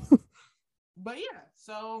 But yeah,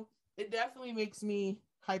 so it definitely makes me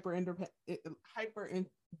hyper independent.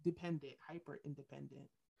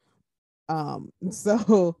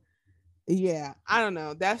 So yeah, I don't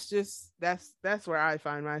know. That's where I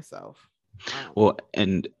find myself. Well,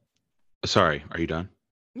 and sorry, are you done?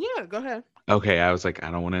 Yeah, go ahead. Okay, I was like,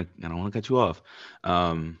 I don't want to cut you off.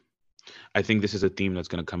 Um, I think this is a theme that's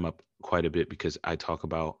going to come up quite a bit because I talk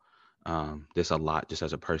about this a lot just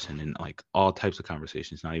as a person in like all types of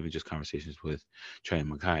conversations, not even just conversations with Trey and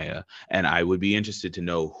Micaiah. And I would be interested to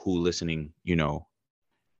know who listening,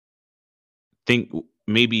 think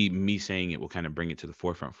maybe me saying it will kind of bring it to the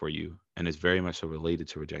forefront for you. And it's very much so related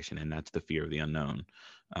to rejection, and that's the fear of the unknown.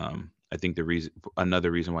 I think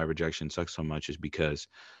another reason why rejection sucks so much is because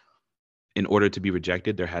in order to be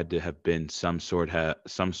rejected, there had to have been some sort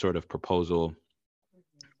of proposal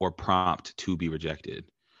or prompt to be rejected.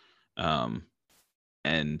 Um,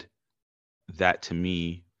 and that to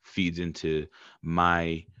me feeds into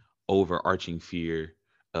my overarching fear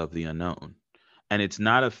of the unknown. And it's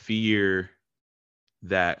not a fear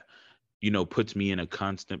that, puts me in a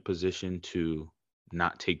constant position to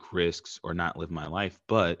not take risks or not live my life.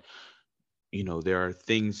 But, there are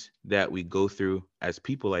things that we go through as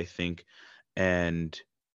people, I think, and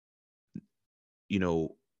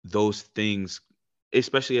those things,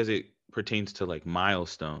 especially as it pertains to like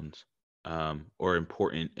milestones, or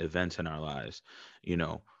important events in our lives, you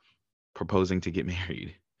know proposing to get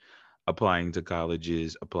married, applying to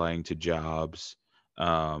colleges, applying to jobs,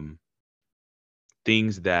 um,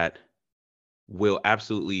 things that will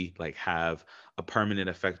absolutely like have a permanent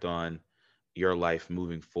effect on your life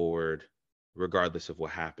moving forward, regardless of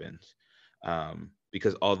what happens.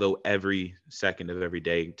 Because although every second of every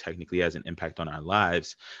day technically has an impact on our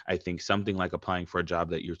lives, I think something like applying for a job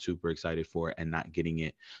that you're super excited for and not getting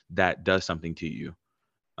it, that does something to you.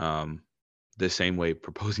 Um, the same way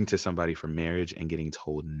proposing to somebody for marriage and getting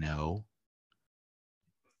told no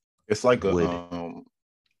It's like a would. oh,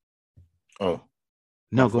 my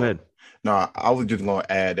No, go fault. ahead. No, I was just gonna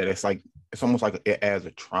add that it's almost like it adds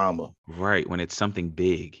a trauma. Right, when it's something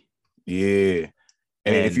big. Yeah.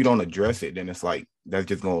 And then if you And don't address it, then it's like that's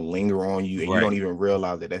just gonna linger on you, and you don't right. even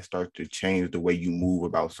realize that starts to change the way you move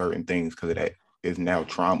about certain things because of that is now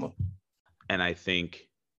trauma. And I think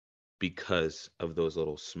because of those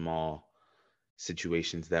little small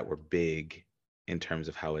situations that were big in terms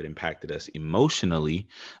of how it impacted us emotionally,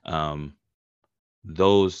 um,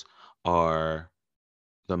 those are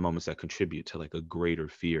the moments that contribute to like a greater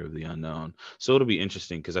fear of the unknown. So it'll be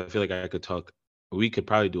interesting because I feel like we could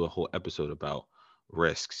probably do a whole episode about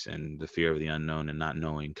risks and the fear of the unknown and not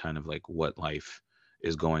knowing kind of like what life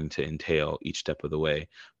is going to entail each step of the way.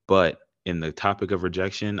 But in the topic of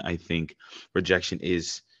rejection, I think rejection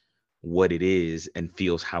is what it is and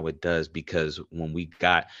feels how it does because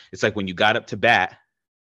it's like when you got up to bat,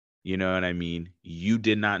 you know what I mean? You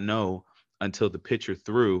did not know until the pitcher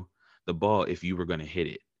threw the ball if you were going to hit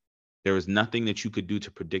it. There was nothing that you could do to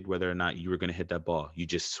predict whether or not you were going to hit that ball. You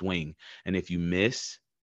just swing. And if you miss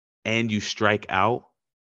and you strike out,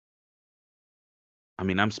 I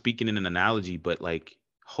mean, I'm speaking in an analogy, but like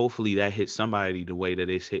hopefully that hits somebody the way that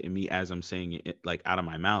it's hitting me as I'm saying it like out of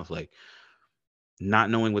my mouth. Like not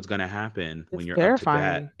knowing what's going to happen when It's you're up to bat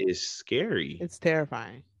terrifying. is scary. It's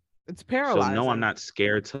terrifying. It's So no, I'm paralyzing. not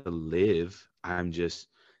scared to live. I'm just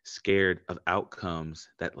scared of outcomes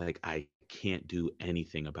that like I can't do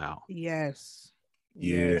anything about. Yes.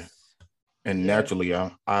 Yeah. Yes. And Yes. naturally,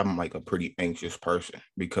 I'm like a pretty anxious person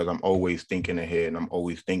because I'm always thinking ahead and I'm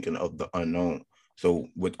always thinking of the unknown. So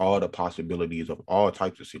with all the possibilities of all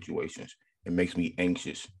types of situations, it makes me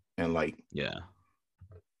anxious and like, Yeah.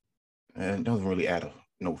 and it doesn't really add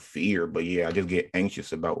no fear, but yeah, I just get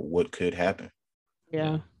anxious about what could happen.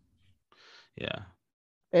 Yeah. Yeah. Yeah.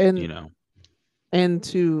 And You know. and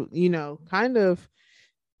to, kind of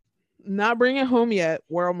not bring it home yet.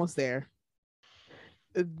 We're almost there.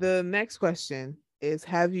 The next question is,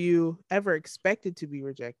 have you ever expected to be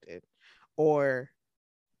rejected? Or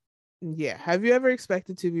yeah, have you ever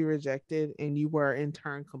expected to be rejected and you were in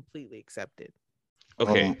turn completely accepted?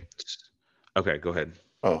 Okay. Um, Okay, go ahead.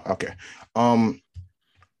 Oh, okay. Um,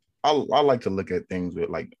 I like to look at things with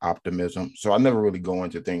like optimism. So I never really go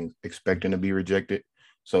into things expecting to be rejected.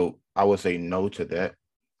 So I would say no to that.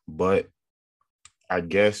 But I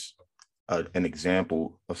guess an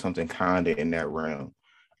example of something kind of in that realm.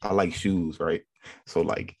 I like shoes, right? So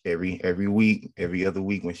like every week, every other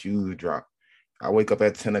week when shoes drop, I wake up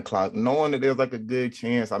at 10 o'clock knowing that there's like a good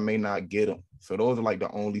chance I may not get them. So those are like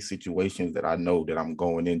the only situations that I know that I'm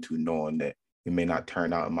going into knowing that it may not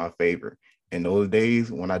turn out in my favor. And those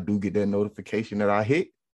days when I do get that notification that I hit,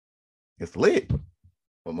 it's lit.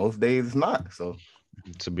 But most days it's not. So,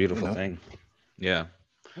 It's a you beautiful know, thing. Yeah.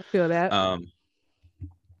 I feel that. Um.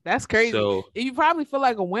 That's crazy. So. You probably feel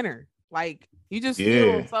like a winner. Like you just feel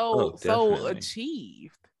yeah. so Oh, so definitely.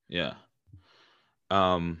 achieved. Yeah.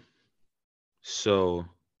 Um. So,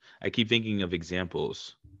 I keep thinking of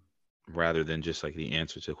examples rather than just like the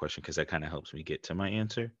answer to the question because that kind of helps me get to my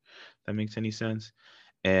answer. If that makes any sense.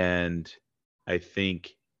 And I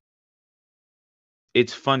think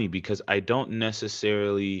it's funny because I don't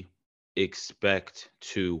necessarily expect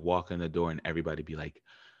to walk in the door and everybody be like,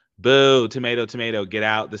 boo, tomato, tomato, get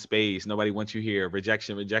out the space. Nobody wants you here.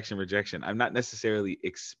 Rejection, rejection, rejection. I'm not necessarily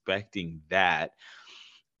expecting that.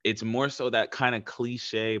 It's more so that kind of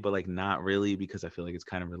cliche, but like not really because I feel like it's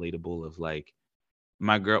kind of relatable of like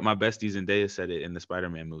my bestie Zendaya said it in the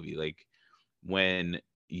Spider-Man movie. Like when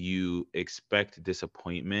you expect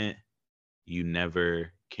disappointment, you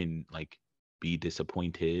never can like be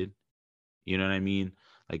disappointed. You know what I mean?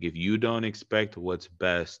 Like if you don't expect what's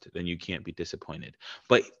best, then you can't be disappointed.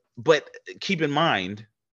 But but keep in mind,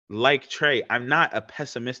 like Trey, I'm not a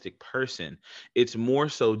pessimistic person. It's more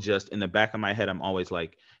so just in the back of my head, I'm always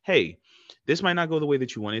like, hey, this might not go the way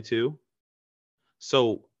that you want it to.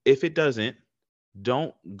 So if it doesn't,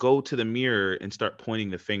 don't go to the mirror and start pointing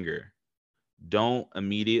the finger. Don't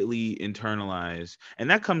immediately internalize. And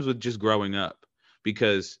that comes with just growing up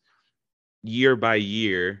because year by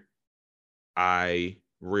year, I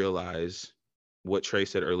realize what Trey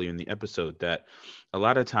said earlier in the episode that a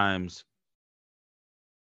lot of times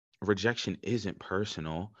rejection isn't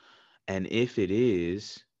personal. And if it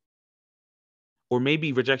is, or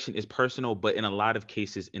maybe rejection is personal, but in a lot of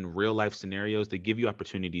cases, in real life scenarios, they give you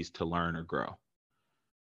opportunities to learn or grow.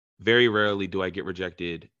 Very rarely do I get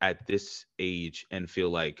rejected at this age and feel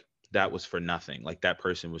like that was for nothing. Like that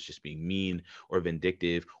person was just being mean or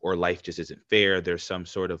vindictive or life just isn't fair. There's some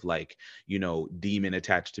sort of like, demon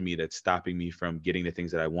attached to me that's stopping me from getting the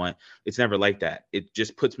things that I want. It's never like that. It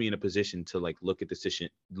just puts me in a position to like look at the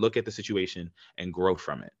situation and grow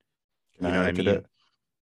from it. Can You know I what I add to that?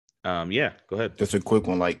 mean? Yeah, go ahead. Just a quick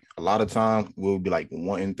one. Like a lot of times we'll be like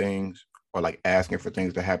wanting things or like asking for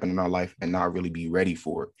things to happen in our life and not really be ready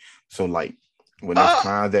for it. So like when there's Ah,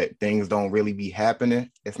 times that things don't really be happening,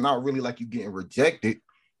 it's not really like you getting rejected.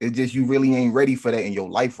 It's just you really ain't ready for that in your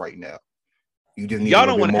life right now. You just need a y'all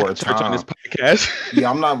little don't bit want to more have church on this time. podcast. Yeah,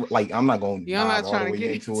 I'm not gonna Yeah, I'm dive not all the trying to way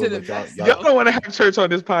get into into it, the but mess Y'all though. don't want to have church on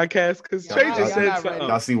this podcast because Y'all Trey not just y'all said not ready. y'all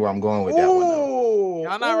something. see where I'm going with that one though. Oh,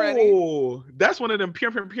 Y'all not ready. oh, that's one of them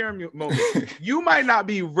pure moments. You might not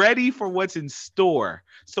be ready for what's in store,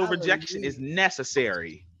 so rejection is Hallelujah.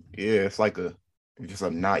 necessary. Yeah, it's like it's just a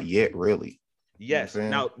not yet really. You know what I'm Yes. saying?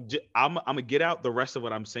 Now I'm gonna get out the rest of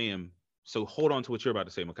what I'm saying. So hold on to what you're about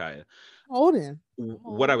to say, Micaiah. Holding. I'm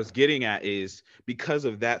What I holding. was getting at is because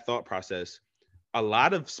of that thought process, a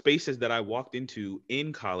lot of spaces that I walked into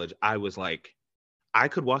in college, I was like, I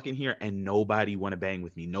could walk in here and nobody want to bang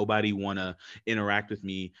with me. Nobody want to interact with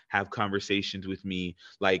me, have conversations with me.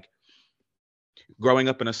 Like growing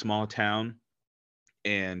up in a small town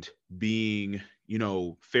and being,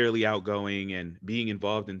 fairly outgoing and being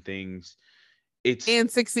involved in things, it's And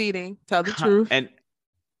succeeding. Tell the truth. and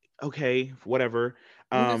okay, whatever.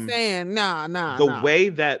 I'm just Um saying, nah, nah, the nah. way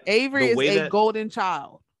that the Avery is way a that golden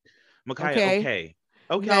child. Micaiah, Okay. okay.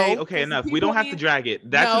 Okay, No, okay, because the enough. We people don't have to need. drag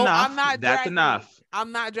it. That's No, I'm enough. not That's dragging it. enough.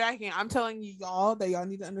 I'm not dragging it. I'm telling you, y'all, that y'all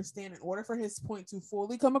need to understand in order for his point to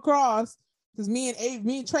fully come across. Because me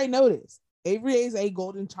and Trey know this. Avery is a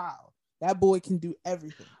golden child. That boy can do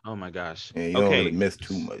everything. Oh my gosh. Yeah, you don't really Okay. miss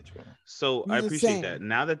too much, man. So I'm I just appreciate that. saying.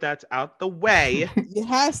 Now that that's out the way, It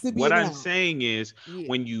has to be what I'm now. saying is Yeah.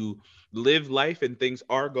 when you live life and things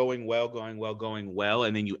are going well, going well, going well,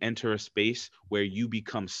 and then you enter a space where you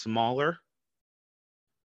become smaller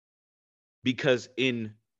because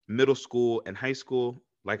in middle school and high school,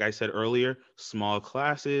 like I said earlier, small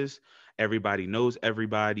classes, everybody knows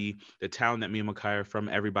everybody. The town that me and Makai are from,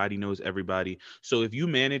 everybody knows everybody. So if you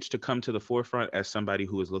manage to come to the forefront as somebody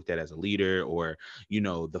who is looked at as a leader or,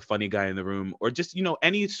 the funny guy in the room or just,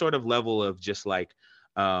 any sort of level of just like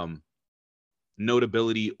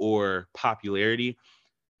notability or popularity,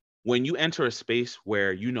 when you enter a space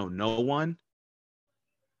where you know no one,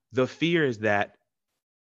 the fear is that,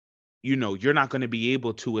 you're not going to be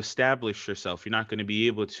able to establish yourself. You're not going to be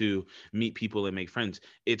able to meet people and make friends.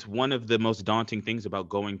 It's one of the most daunting things about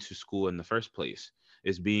going to school in the first place,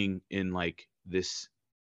 is being in like this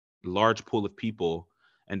large pool of people.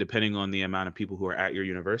 And depending on the amount of people who are at your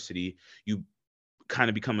university, you kind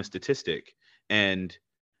of become a statistic. And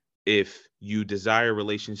if you desire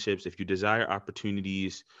relationships, if you desire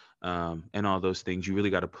opportunities, and all those things, you really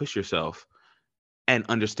got to push yourself and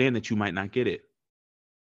understand that you might not get it.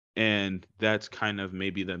 And that's kind of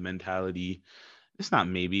maybe the mentality. It's not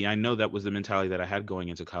maybe. I know that was the mentality that I had going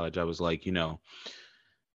into college. I was like,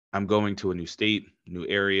 I'm going to a new state, new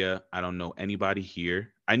area. I don't know anybody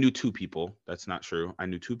here. I knew two people. That's not true. I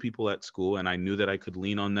knew two people at school, and I knew that I could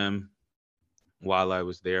lean on them while I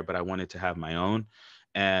was there, but I wanted to have my own.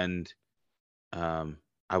 And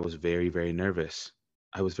I was very, very nervous.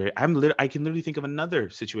 I can literally think of another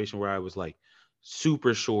situation where I was like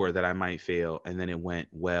super sure that I might fail, and then it went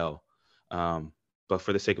well. But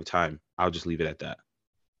for the sake of time, I'll just leave it at that.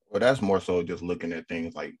 Well, that's more so just looking at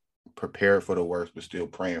things like prepare for the worst, but still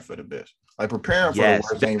praying for the best. Like preparing for the Yes,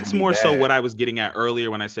 worst ain't that's really more so bad. what I was getting at earlier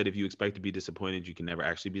when I said if you expect to be disappointed, you can never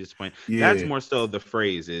actually be disappointed. That's Yeah, more so the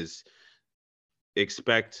phrase is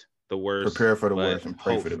expect the worst, prepare for the but worst and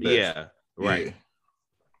pray hope. for the best. Yeah, right. Yeah.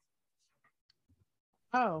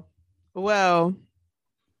 Oh, well,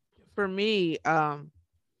 for me,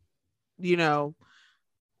 you know,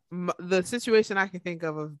 the situation I can think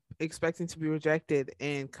of expecting to be rejected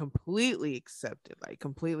and completely accepted, like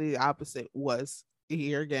completely opposite, was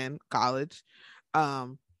here again, college.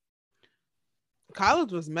 Um,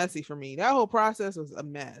 College was messy for me. That whole process was a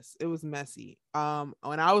mess. It was messy.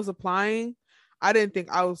 When I was applying, I didn't think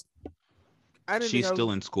I was. I didn't think She's I was.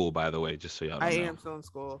 still in school, by the way, just so y'all I don't know. am still in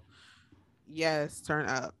school. Yes, turn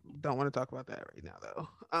up. Don't want to talk about that right now, though.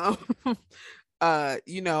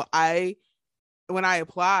 I when I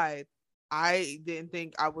applied, I didn't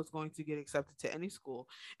think I was going to get accepted to any school.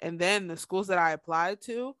 And then the schools that I applied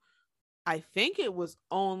to, I think it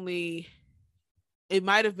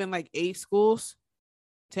might have been like 8 schools,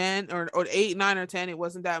 10 or 8, 9 or 10. It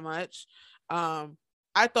wasn't that much.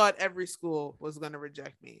 I thought every school was going to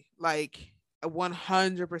reject me, like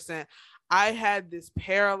 100%. I had this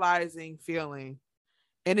paralyzing feeling,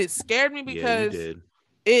 and it scared me Yeah, you because did.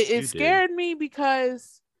 it You did. scared me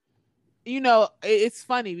because it's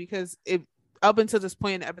funny because up until this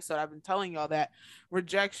point in the episode, I've been telling y'all that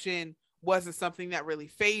rejection wasn't something that really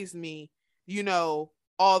fazed me,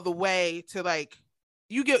 all the way to like,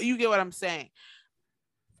 you get what I'm saying.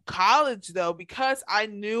 College, though, because I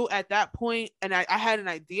knew at that point and I had an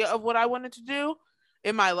idea of what I wanted to do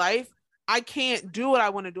in my life. I can't do what I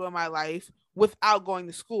want to do in my life without going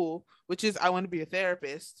to school, which is I want to be a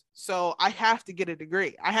therapist. So I have to get a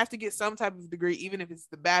degree. I have to get some type of degree, even if it's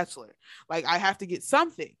the bachelor. Like, I have to get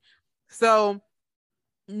something. So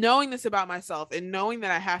knowing this about myself and knowing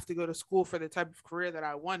that I have to go to school for the type of career that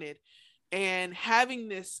I wanted, and having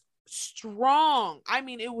this strong, I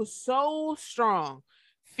mean, it was so strong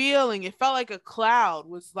feeling, it felt like a cloud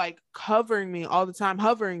was like covering me all the time,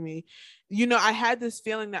 hovering me. I had this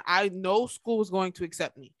feeling that I know school was going to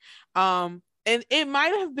accept me. And it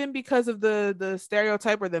might have been because of the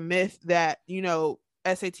stereotype or the myth that,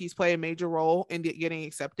 SATs play a major role in getting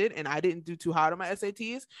accepted, and I didn't do too hot on my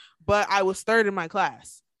SATs, but I was third in my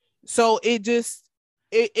class. So it just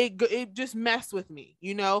messed with me,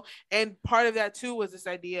 and part of that too was this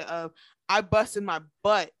idea of I busted my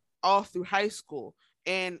butt all through high school,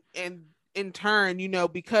 and in turn,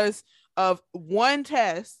 because of one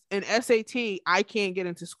test, an SAT, I can't get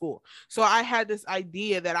into school. So I had this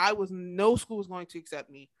idea that no school was going to accept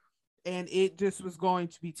me, and it just was going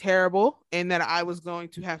to be terrible, and that I was going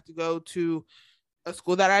to have to go to a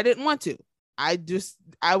school that I didn't want to. I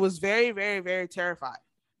was very, very, very terrified.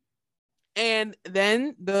 And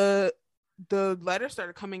then the letters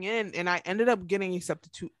started coming in, and I ended up getting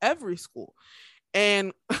accepted to every school.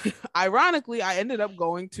 And ironically, I ended up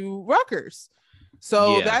going to Rutgers.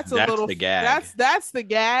 So Yeah, that's a that's little the gag. that's the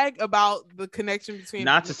gag about the connection between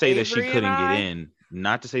Not to say that she Avery and couldn't get I. in.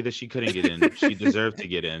 Not to say that she couldn't get in. She deserved to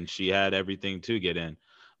get in. She had everything to get in,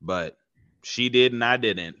 but she did and I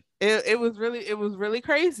didn't. It was really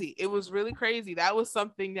crazy. It was really crazy. That was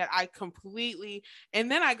something that I completely,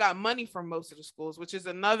 and then I got money from most of the schools, which is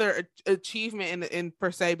another achievement in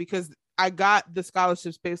per se, because I got the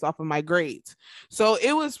scholarships based off of my grades. So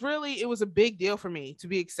it was a big deal for me to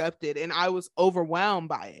be accepted, and I was overwhelmed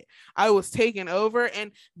by it. I was taken over,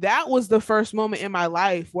 and that was the first moment in my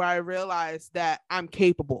life where I realized that I'm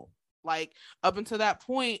capable. Like, up until that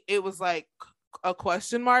point, it was like a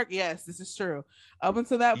question mark. Yes, this is true. Up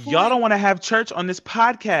until that point, Y'all don't want to have church on this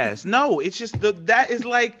podcast. No, it's just that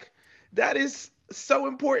is so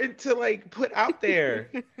important to like put out there.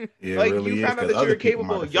 It Like, you really is, found out because that you're other people might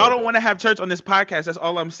capable. have Y'all felt don't that. want to have church on this podcast. That's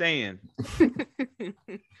all I'm saying.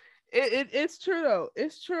 it's true though.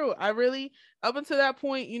 It's true. I really, up until that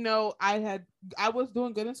point, I was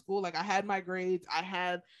doing good in school. Like, I had my grades, I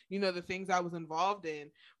had, the things I was involved in,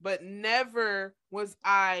 but never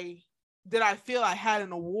did I feel I had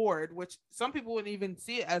an award, which some people wouldn't even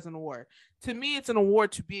see it as an award. To me, it's an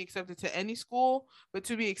award to be accepted to any school, but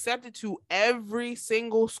to be accepted to every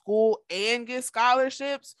single school and get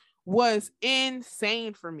scholarships was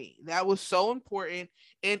insane for me. That was so important.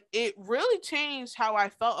 And it really changed how I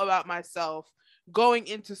felt about myself going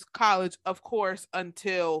into college, of course,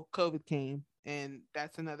 until COVID came. And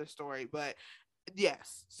that's another story. But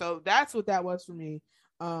yes, so that's what that was for me.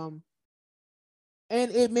 And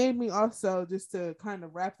it made me also, just to kind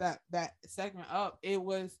of wrap that segment up,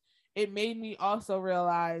 it made me also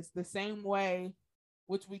realize, the same way,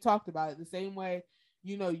 which we talked about it, the same way,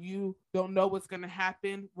 you don't know what's going to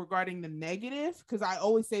happen regarding the negative, because I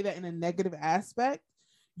always say that in a negative aspect,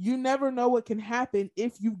 you never know what can happen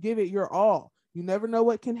if you give it your all. You never know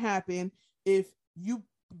what can happen if you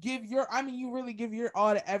you really give your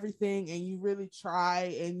all to everything, and you really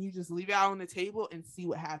try, and you just leave it out on the table and see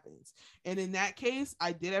what happens. And in that case,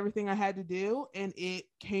 I did everything I had to do, and it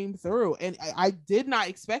came through. And I did not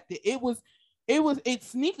expect it. It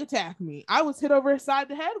sneak attacked me. I was hit over side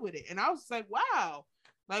the head with it, and I was like, wow.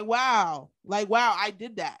 Wow, I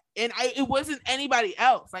did that. And it wasn't anybody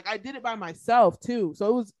else. Like, I did it by myself too.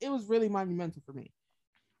 So it was really monumental for me.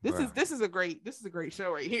 This is a great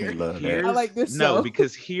show right here. Love that. I like this No, show.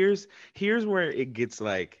 because here's where it gets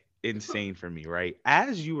like insane for me, right?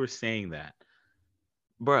 As you were saying that,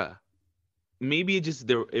 bruh, maybe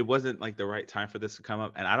it wasn't like the right time for this to come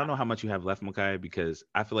up. And I don't know how much you have left, Makai, because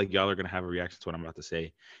I feel like y'all are gonna have a reaction to what I'm about to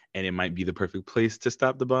say, and it might be the perfect place to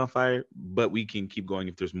stop the bonfire, but we can keep going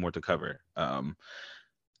if there's more to cover.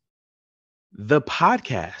 The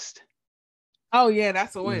podcast. Oh yeah,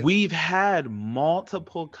 that's a win. We've had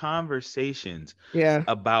multiple conversations Yeah.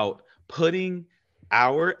 about putting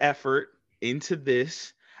our effort into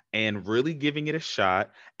this and really giving it a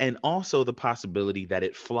shot, and also the possibility that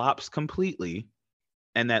it flops completely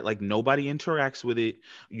and that like nobody interacts with it,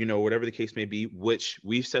 whatever the case may be, which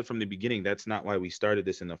we've said from the beginning, that's not why we started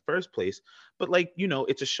this in the first place. But like,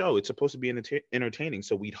 it's a show, it's supposed to be entertaining,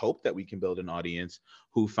 so we'd hope that we can build an audience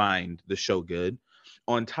who find the show good,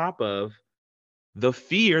 on top of the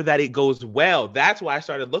fear that it goes well. That's why I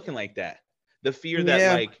started looking like that. The fear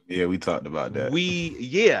that like, yeah, we talked about that.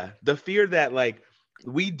 The fear that like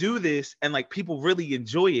we do this and like people really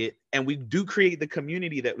enjoy it, and we do create the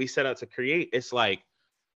community that we set out to create. It's like,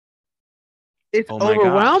 it's oh my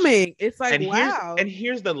overwhelming. gosh. It's like, wow.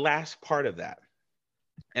 Here's the last part of that.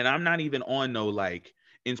 And I'm not even on no like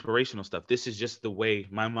inspirational stuff. This is just the way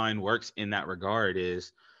my mind works in that regard.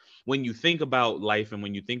 Is when you think about life, and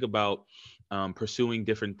when you think about pursuing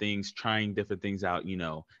different things, trying different things out,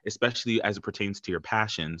 especially as it pertains to your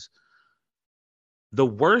passions, the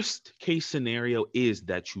worst case scenario is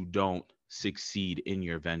that you don't succeed in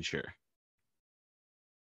your venture.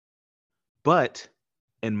 But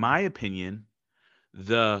in my opinion,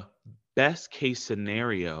 the best case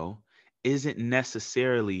scenario isn't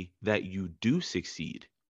necessarily that you do succeed.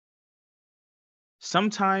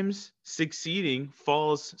 Sometimes succeeding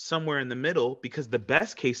falls somewhere in the middle, because the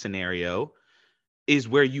best case scenario is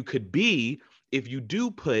where you could be if you do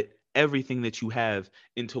put everything that you have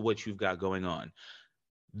into what you've got going on.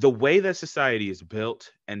 The way that society is built,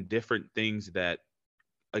 and different things that,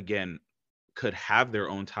 again, could have their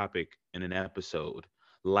own topic in an episode,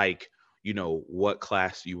 like, what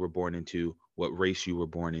class you were born into, what race you were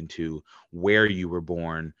born into, where you were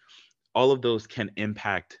born, all of those can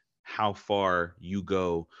impact how far you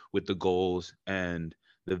go with the goals and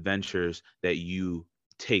the ventures that you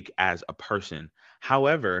take as a person.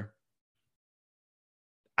 However,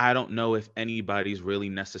 I don't know if anybody's really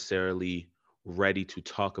necessarily ready to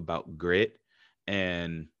talk about grit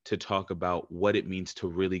and to talk about what it means to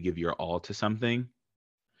really give your all to something.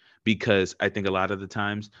 Because I think a lot of the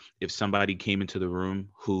times, if somebody came into the room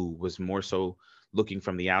who was more so looking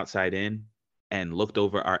from the outside in, and looked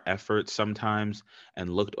over our efforts sometimes,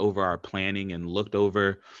 and looked over our planning, and looked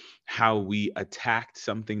over how we attacked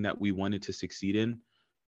something that we wanted to succeed in,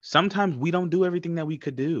 sometimes we don't do everything that we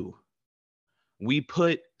could do. We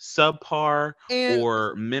put subpar And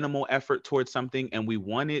or minimal effort towards something, and we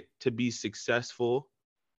want it to be successful.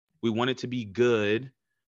 We want it to be good,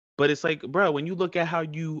 But it's like, bro, when you look at how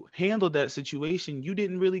you handled that situation, you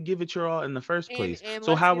didn't really give it your all in the first place. And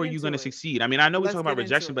So let's how get are you going into to it. succeed? I mean, I know we're Let's talking about get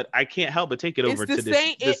into rejection, it. but I can't help but take it It's over the to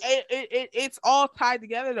same. this. It's all tied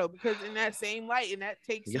together though, because in that same light, and that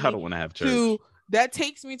takes Y'all me don't want to have church. that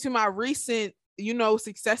takes me to my recent,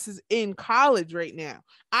 successes in college right now.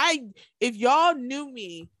 If y'all knew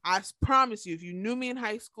me, I promise you, if you knew me in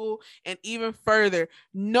high school and even further,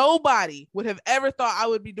 nobody would have ever thought I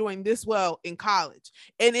would be doing this well in college.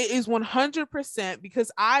 And it is 100%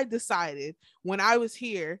 because I decided when I was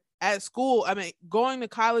here at school, I mean, going to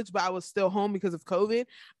college, but I was still home because of COVID.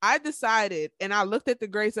 I decided, and I looked at the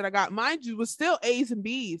grades that I got, mind you, was still A's and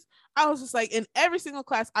B's. I was just like, in every single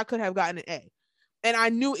class, I could have gotten an A. And I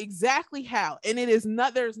knew exactly how. And there's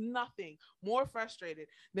nothing more frustrated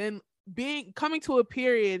than coming to a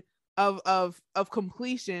period of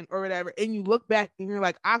completion or whatever, and you look back and you're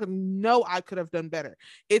like, I know I could have done better.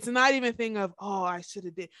 It's not even a thing of, oh, I should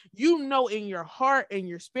have did. In your heart and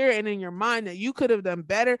your spirit and in your mind that you could have done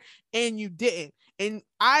better, and you didn't. And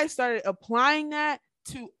I started applying that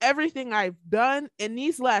to everything I've done. In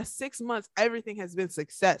these last 6 months, everything has been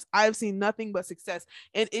success. I've seen nothing but success,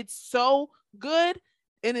 and it's so good.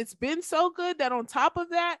 And it's been so good that on top of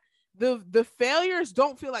that, the failures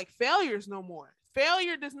don't feel like failures no more.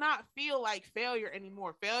 Failure does not feel like failure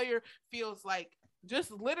anymore. Failure feels like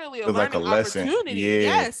just literally a learning opportunity. Yeah.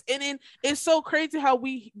 Yes. And then it's so crazy how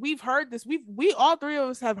we've heard this. We all three of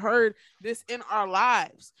us have heard this in our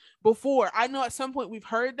lives before. I know at some point we've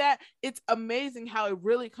heard that. It's amazing how it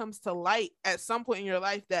really comes to light at some point in your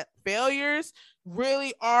life that failures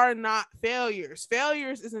really are not failures.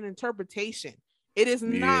 Failures is an interpretation. It is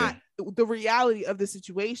not the reality of the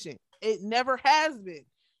situation. It never has been.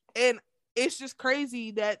 And it's just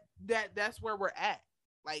crazy that's where we're at.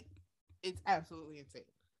 Like, it's absolutely insane.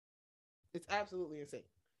 It's absolutely insane.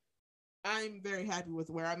 I'm very happy with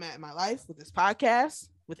where I'm at in my life, with this podcast,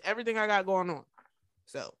 with everything I got going on.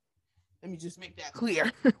 So let me just make that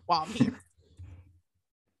clear while I'm here.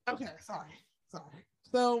 Okay, sorry.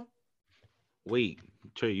 So wait,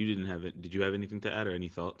 Trey, you didn't have it. Did you have anything to add or any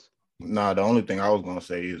thoughts? Nah, the only thing I was gonna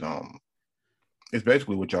say is it's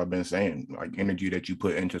basically what y'all been saying. Like, energy that you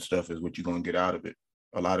put into stuff is what you're gonna get out of it.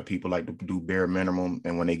 A lot of people like to do bare minimum,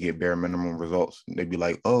 and when they get bare minimum results, they be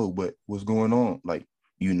like, "Oh, but what's going on?" Like,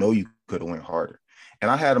 you could have went harder.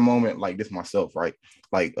 And I had a moment like this myself, right?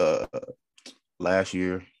 Like last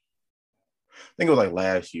year, I think it was like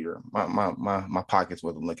last year. My pockets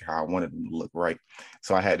wasn't looking how I wanted them to look, right?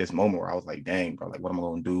 So I had this moment where I was like, "Dang, bro, like, what am I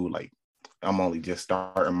gonna do? Like, I'm only just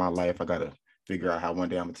starting my life. I gotta figure out how one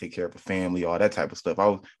day I'm gonna take care of a family, all that type of stuff."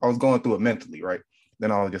 I was going through it mentally, right?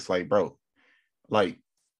 Then I was just like, bro, like,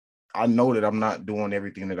 I know that I'm not doing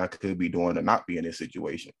everything that I could be doing to not be in this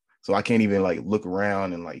situation. So I can't even like look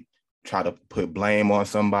around and like try to put blame on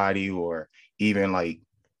somebody, or even like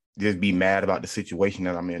just be mad about the situation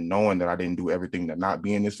that I'm in, knowing that I didn't do everything to not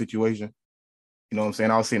be in this situation. You know what I'm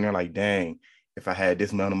saying? I was sitting there like, dang, if I had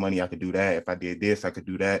this amount of money, I could do that. If I did this, I could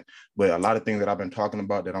do that. But a lot of things that I've been talking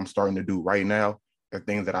about that I'm starting to do right now are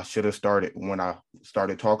things that I should have started when I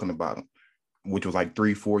started talking about them, which was like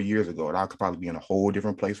 3-4 years ago. And I could probably be in a whole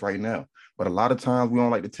different place right now. But a lot of times we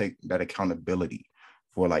don't like to take that accountability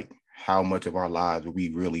for like how much of our lives we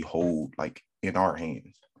really hold like in our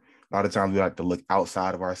hands. A lot of times we like to look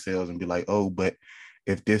outside of ourselves and be like, oh, but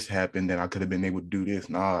if this happened, then I could have been able to do this.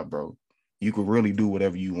 Nah, bro, you could really do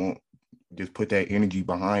whatever you want. Just put that energy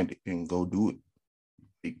behind it and go do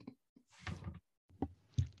it.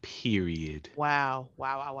 Period. Wow.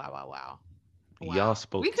 Y'all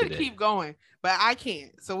spoke We could today. keep going, but I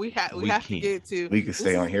can't. So we have to get to. We could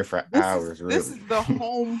stay on here for hours. This is the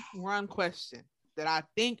home run question that I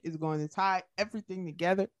think is going to tie everything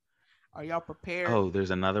together. Are y'all prepared? Oh,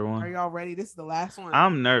 there's another one. Are y'all ready? This is the last one.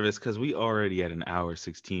 I'm nervous because we already at an hour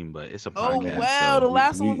 16, but it's a podcast. Oh well, so the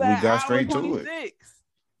last one was we at got hour straight 26. to it.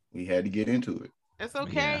 We had to get into it. It's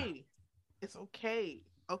okay. Yeah. It's okay.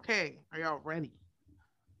 Okay, are y'all ready?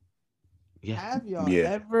 Yeah. Have y'all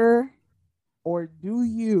ever, or do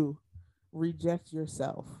you reject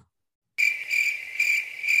yourself?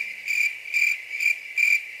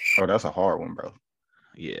 Oh, that's a hard one, bro.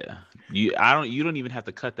 Yeah. You don't even have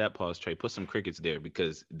to cut that pause, Trey. Put some crickets there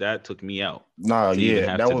because that took me out. Nah,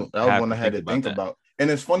 yeah, that was one I had to think about. And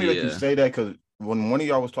it's funny that you say that, because when one of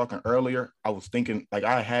y'all was talking earlier, I was thinking like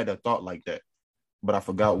I had a thought like that, but I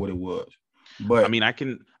forgot what it was. But I mean, I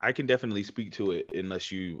can definitely speak to it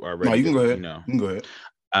unless you are ready. No, you can go ahead. You know. You can go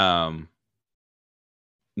ahead.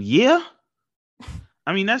 Yeah.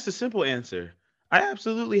 I mean, that's the simple answer. I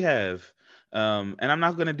absolutely have. And I'm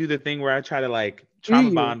not gonna do the thing where I try to like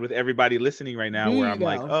trauma bond with everybody listening right now, where I'm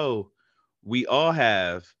like, oh, we all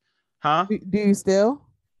have. Huh? Do you still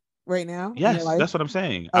right now in your Yes, life? that's what I'm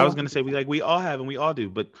saying. I was Oh, gonna say we all have and we all do,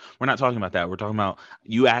 but we're not talking about that. We're talking about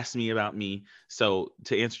you asked me about me. So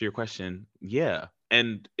to answer your question, yeah.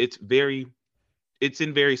 And it's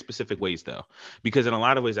in very specific ways though, because in a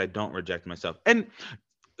lot of ways I don't reject myself. And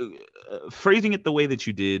phrasing it the way that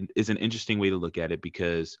you did is an interesting way to look at it,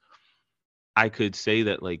 because I could say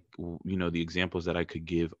that, like, the examples that I could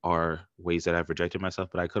give are ways that I've rejected myself,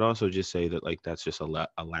 but I could also just say that, like, that's just a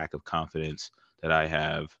lack of confidence that I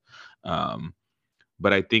have. Um,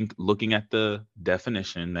 but I think looking at the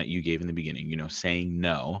definition that you gave in the beginning, saying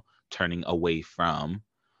no, turning away from,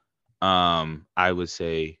 I would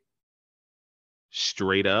say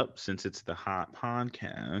straight up, since it's the hot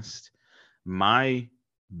podcast, my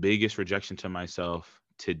biggest rejection to myself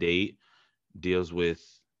to date deals with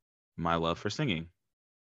my love for singing.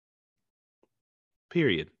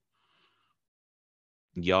 Period.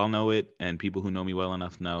 Y'all know it, and people who know me well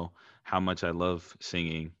enough know how much I love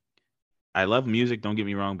singing. I love music, don't get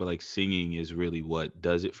me wrong, but like singing is really what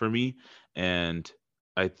does it for me. And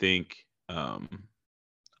I think of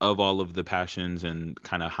all of the passions and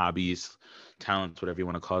kind of hobbies, talents, whatever you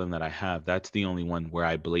want to call them that I have, that's the only one where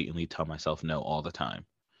I blatantly tell myself no all the time.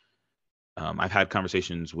 I've had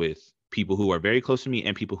conversations with people who are very close to me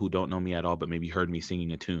and people who don't know me at all, but maybe heard me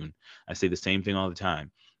singing a tune. I say the same thing all the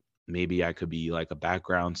time. Maybe I could be like a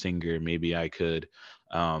background singer. Maybe I could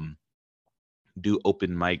um, do open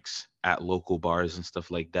mics at local bars and stuff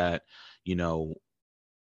like that, you know,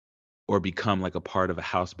 or become like a part of a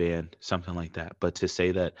house band, something like that. But to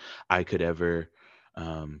say that I could ever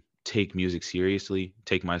take music seriously,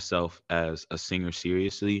 take myself as a singer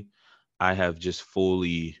seriously, I have just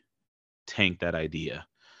fully tanked that idea.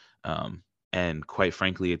 Um, and quite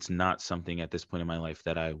frankly, it's not something at this point in my life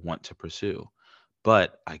that I want to pursue.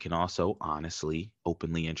 But I can also honestly,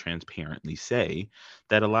 openly, and transparently say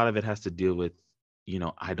that a lot of it has to deal with,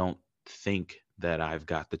 I don't think that I've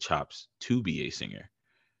got the chops to be a singer.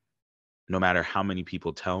 No matter how many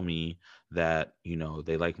people tell me that,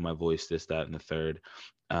 they like my voice, this, that, and the third.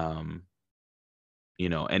 Um,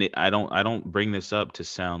 and I don't bring this up to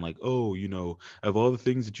sound like, oh, of all the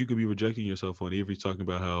things that you could be rejecting yourself on, Avery's talking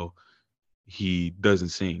about how he doesn't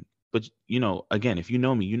sing. But again, if you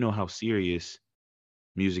know me, you know how serious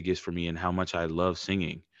music is for me and how much I love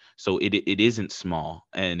singing. So it isn't small,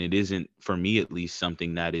 and it isn't, for me at least,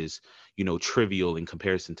 something that is, trivial in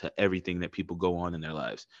comparison to everything that people go on in their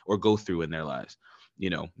lives or go through in their lives.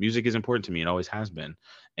 Music is important to me. It always has been.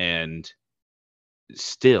 And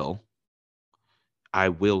still, I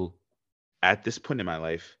will, at this point in my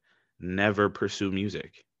life, never pursue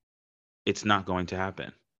music. It's not going to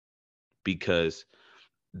happen, because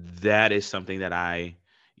that is something that I,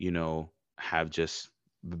 have just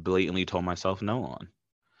blatantly told myself no on.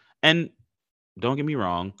 And don't get me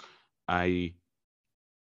wrong, I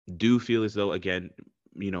do feel as though, again,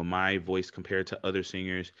 my voice compared to other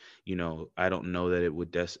singers, I don't know that it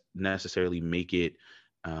would necessarily make it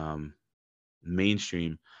um,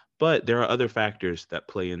 mainstream. But there are other factors that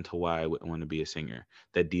play into why I would want to be a singer,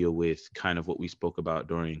 that deal with kind of what we spoke about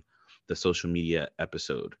during the social media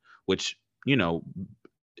episode, which, you know,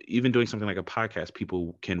 even doing something like a podcast,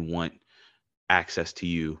 people can want access to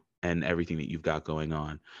you and everything that you've got going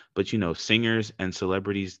on. But singers and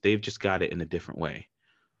celebrities, they've just got it in a different way.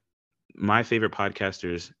 My favorite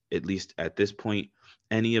podcasters, at least at this point,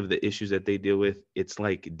 any of the issues that they deal with, it's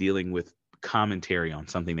like dealing with commentary on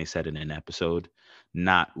something they said in an episode,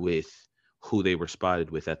 not with who they were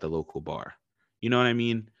spotted with at the local bar. You know what I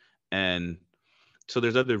mean? And so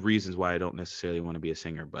there's other reasons why I don't necessarily want to be a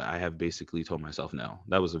singer, but I have basically told myself no.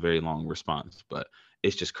 That was a very long response, but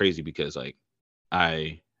it's just crazy because, like,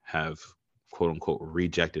 I have, quote unquote,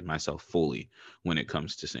 rejected myself fully when it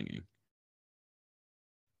comes to singing.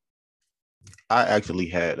 I actually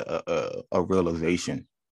had a realization.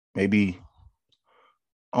 Maybe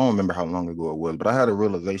I don't remember how long ago it was, but I had a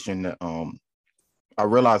realization that I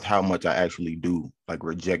realized how much I actually do like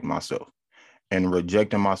reject myself, and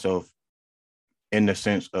rejecting myself in the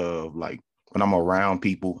sense of like when I'm around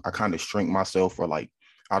people, I kind of shrink myself, or like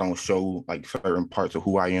I don't show like certain parts of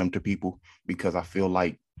who I am to people because I feel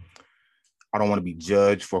like I don't want to be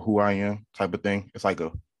judged for who I am type of thing. It's like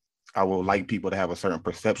I would like people to have a certain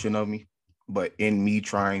perception of me, but in me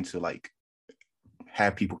trying to like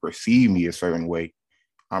have people perceive me a certain way,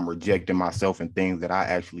 I'm rejecting myself and things that I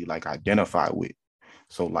actually like identify with.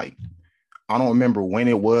 So like I don't remember when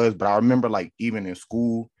it was, but I remember like even in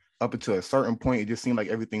school, up until a certain point, it just seemed like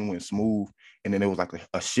everything went smooth. And then it was like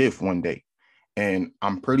a shift one day. And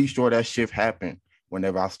I'm pretty sure that shift happened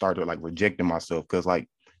whenever I started like rejecting myself. Cause like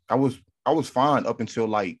I was I was fine up until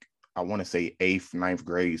like I want to say 8th, ninth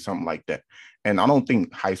grade, something like that. And I don't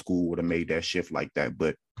think high school would have made that shift like that.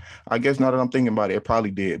 But I guess now that I'm thinking about it, it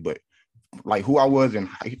probably did. But like who I was in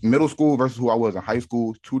middle school versus who I was in high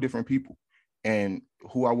school, two different people. And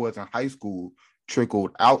who I was in high school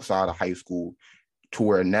trickled outside of high school to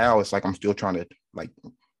where now it's like I'm still trying to like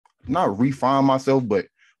not refine myself, but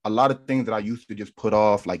a lot of things that I used to just put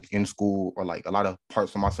off like in school, or like a lot of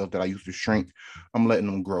parts of myself that I used to shrink, I'm letting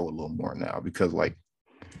them grow a little more now, because like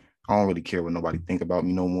I don't really care what nobody think about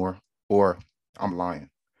me no more. Or I'm lying.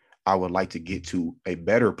 I would like to get to a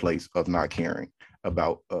better place of not caring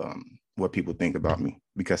about what people think about me,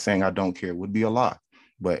 because saying I don't care would be a lie.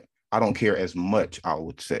 But I don't care as much, I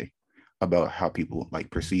would say, about how people like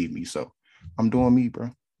perceive me. So I'm doing me, bro.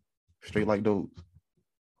 Straight like those.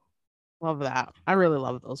 Love that. I really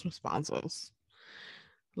love those responses.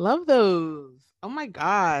 Love those. Oh my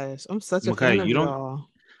gosh. I'm such a Okay, fan of you don't. y'all.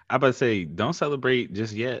 I about to say, don't celebrate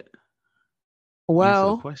just yet. Answer the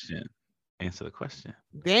Well, question. Answer the question.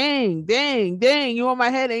 dang, dang, dang. You on my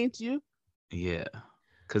head, ain't you? Yeah,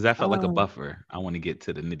 because that felt like a Oh, buffer. I want to get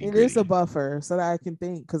to the nitty it is a gritty. buffer so that I can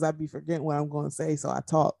think, because I be forgetting what I'm going to say. So I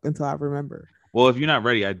talk until I remember. Well, if you're not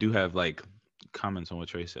ready, I do have like comments on what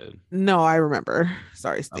Trey said. No, I remember.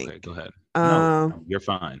 Sorry, Okay, stink. go ahead. No, Um, you're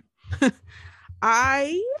fine.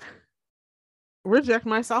 I reject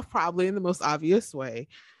myself probably in the most obvious way.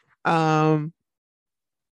 Um,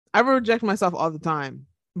 I reject myself all the time,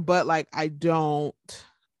 but like I don't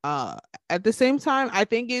uh at the same time, I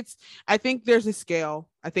think there's a scale.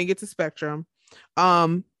 I think it's a spectrum.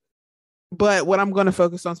 Um, but what I'm going to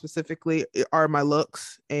focus on specifically are my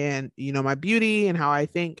looks and my beauty and how I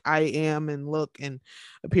think I am and look and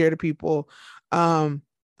appear to people. Um,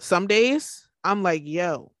 some days I'm like,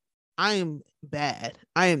 yo, I am bad.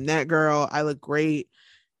 I am that girl. I look great.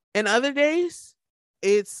 And other days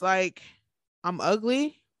it's like I'm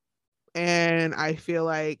ugly and I feel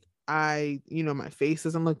like my face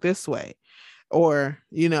doesn't look this way, or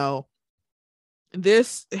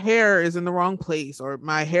this hair is in the wrong place, or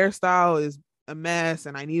my hairstyle is a mess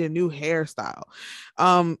and I need a new hairstyle.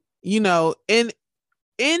 In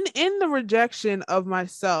the rejection of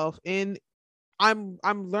myself, and I'm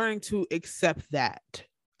learning to accept that.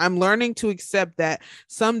 I'm learning to accept that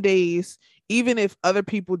some days, even if other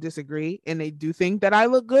people disagree and they do think that I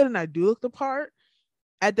look good and I do look the part,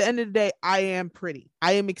 at the end of the day, I am pretty.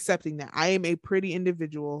 I am accepting that. I am a pretty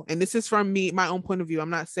individual. And this is from me, my own point of view.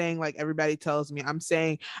 I'm not saying like everybody tells me. I'm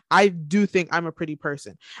saying I do think I'm a pretty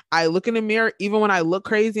person. I look in the mirror, even when I look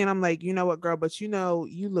crazy, and I'm like, you know what, girl, but you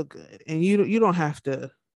look good. And you don't have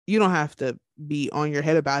to be on your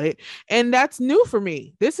head about it. And that's new for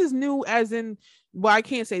me. This is new as in, well, I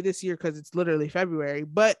can't say this year because it's literally February,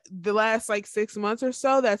 but the last like 6 months or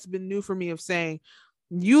so, that's been new for me, of saying,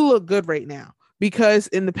 you look good right now. Because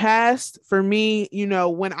in the past, for me,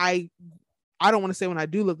 when I don't want to say when I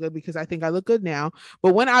do look good, because I think I look good now,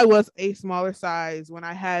 but when I was a smaller size, when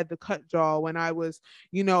I had the cut jaw, when I was,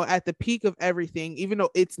 at the peak of everything, even though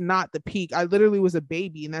it's not the peak, I literally was a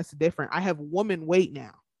baby, and that's different. I have woman weight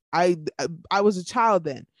now. I was a child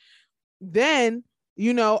then. Then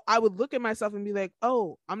I would look at myself and be like,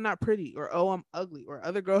 oh, I'm not pretty, or oh, I'm ugly, or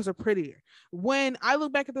other girls are prettier. When I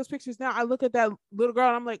look back at those pictures now, I look at that little girl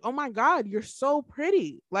and I'm like, oh my God, you're so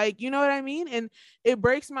pretty. Like, you know what I mean? And it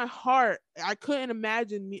breaks my heart. I couldn't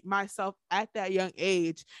imagine myself at that young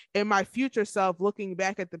age, and my future self looking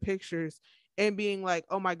back at the pictures and being like,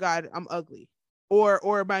 oh my God, I'm ugly.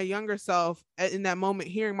 Or my younger self in that moment,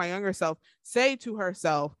 hearing my younger self say to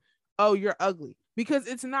herself, oh, you're ugly, because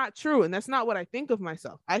it's not true. And that's not what I think of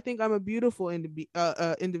myself. I think I'm a beautiful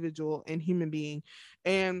individual and human being.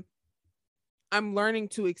 And I'm learning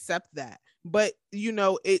to accept that. But,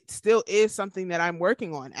 it still is something that I'm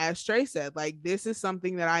working on. As Trey said, like, this is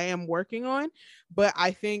something that I am working on. But I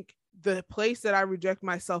think the place that I reject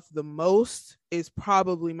myself the most is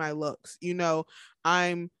probably my looks.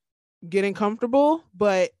 I'm getting comfortable,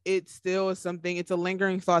 but it still is something. It's a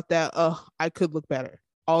lingering thought that, I could look better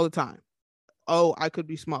all the time. Oh, I could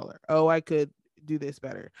be smaller. Oh, I could do this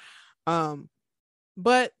better. Um,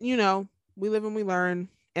 but we live and we learn.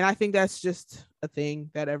 And I think that's just a thing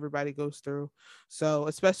that everybody goes through. So,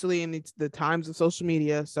 especially in the times of social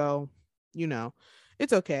media. So,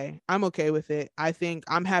 it's okay. I'm okay with it. I think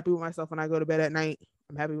I'm happy with myself when I go to bed at night.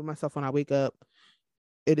 I'm happy with myself when I wake up.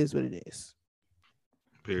 It is what it is.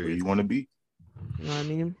 Where Period. you want to be. You know what I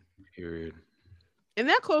mean? Period. And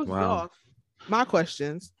that closes Wow. off my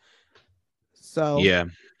questions. So, Yeah,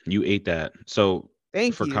 you ate that. So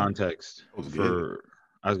thank for you. context, That was good.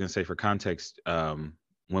 I was gonna say for context,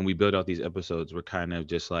 when we build out these episodes, we're kind of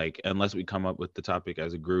just like, unless we come up with the topic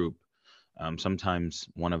as a group, Sometimes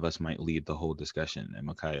one of us might lead the whole discussion, and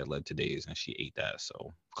Micaiah led today's, and she ate that.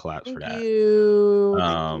 So claps for Thank that. you. Thank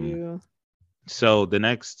Um, you. so the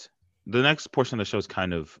next portion of the show is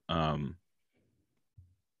kind of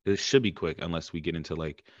it should be quick unless we get into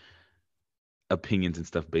like opinions and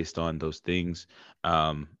stuff based on those things.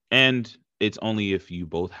 And it's only if you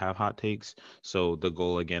both have hot takes. So the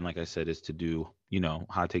goal again, like I said, is to do,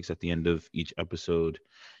 hot takes at the end of each episode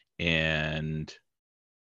and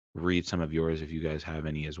read some of yours if you guys have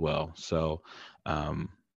any as well. So um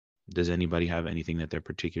does anybody have anything that they're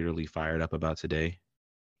particularly fired up about today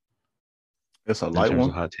It's a in light terms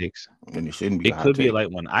of one, hot takes? and it shouldn't be a It hot could be a take.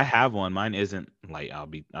 light one. I have one. Mine isn't light.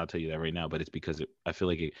 I'll tell you that right now, but it's because I feel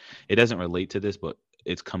like it doesn't relate to this, but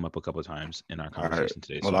it's come up a couple of times in our All right. conversation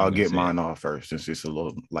today. Well, So I'm I'll gonna get say it. mine off first since it's a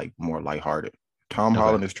little like more lighthearted. Tom Okay.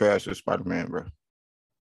 Holland is trash as Spider-Man, bro.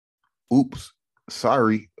 Oops.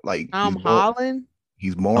 Sorry. Like Holland.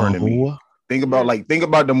 he's boring to me. Oh, Think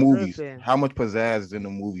about the movies. tripping. How much pizzazz is in the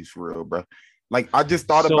movies for real, bro? Like I just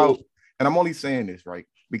thought so about, and I'm only saying this right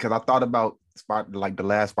because I thought about like the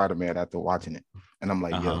last Spider-Man after watching it, and I'm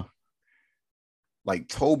like, yo, like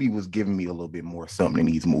Toby was giving me a little bit more something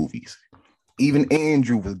in these movies. Even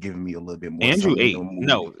Andrew was giving me a little bit more Andrew something in the 8. movie.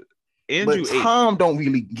 No, But Andrew 8. Tom don't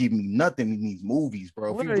really give me nothing in these movies,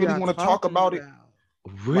 bro. What If you are really y'all want to talk talking about it, about?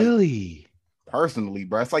 like Really? personally,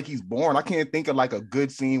 bro, it's like he's boring. I can't think of like a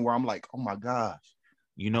good scene where I'm like, oh my gosh,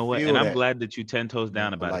 You I know what? feel And I'm that. glad that you 10 toes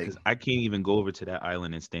down about it Like, because I can't even go over to that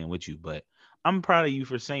island and stand with you. But I'm proud of you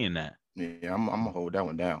for saying that. yeah, I'm gonna hold that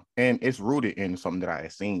one down. And it's rooted in something that I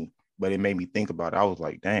had seen, but it made me think about it. I was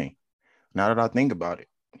like, dang, now that I think about it,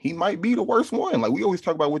 he might be the worst one. Like we always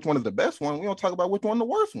talk about which one is the best one. We don't talk about which one the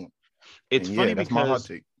worst one. It's And funny yeah, that's my hot because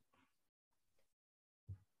take.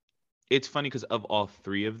 of all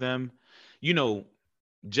three of them, you know,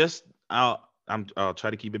 just I'll try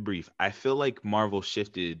to keep it brief. I feel like Marvel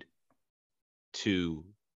shifted to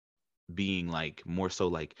being like more so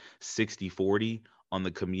like 60-40 on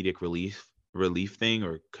the comedic relief thing,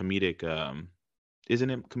 or comedic isn't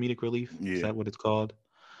it comedic relief? Is Yeah. that what it's called?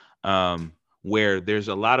 Where there's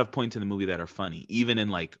a lot of points in the movie that are funny, even in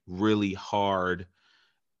like really hard,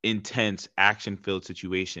 intense, action-filled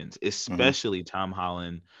situations, Mm-hmm. especially Tom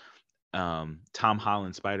Holland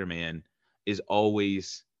Spider-Man is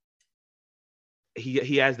always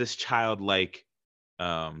he has this childlike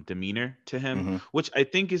demeanor to him, Mm-hmm. which I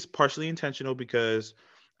think is partially intentional because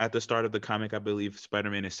at the start of the comic, I believe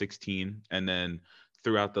Spider-Man is 16, and then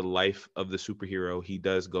throughout the life of the superhero, he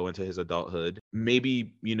does go into his adulthood.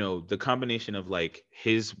 Maybe, the combination of like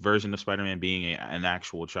his version of Spider-Man being an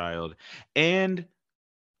actual child, and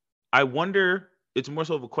I wonder, it's more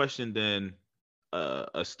so of a question than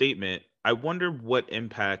a statement. I wonder what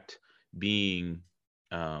impact being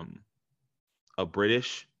um, a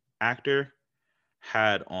British actor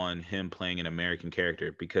had on him playing an American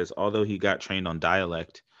character, because although he got trained on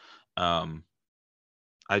dialect, um,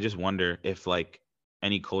 I just wonder if like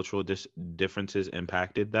any cultural differences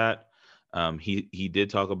impacted that. He did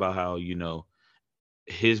talk about how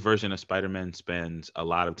his version of Spider-Man spends a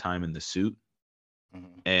lot of time in the suit,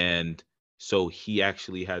 Mm-hmm. and so he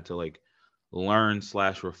actually had to like learn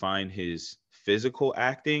slash refine his physical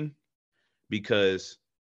acting, because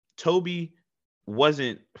Toby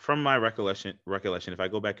wasn't, from my recollection, if I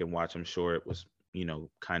go back and watch, I'm sure it was,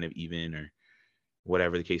 kind of even or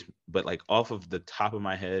whatever the case. But like off of the top of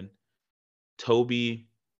my head, Toby,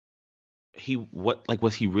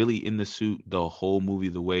 was he really in the suit the whole movie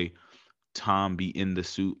the way Tom be in the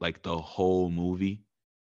suit like the whole movie?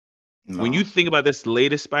 When No. you think about this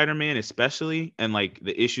latest Spider-Man, especially, and like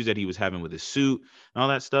the issues that he was having with his suit and all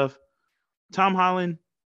that stuff, Tom Holland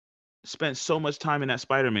spent so much time in that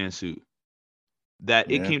Spider-Man suit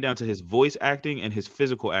that it Yeah. came down to his voice acting and his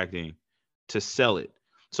physical acting to sell it.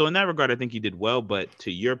 So in that regard, I think he did well. But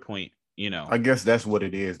to your point, I guess that's what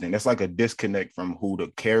it is. Then that's like a disconnect from who the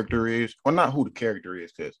character is, or not who the character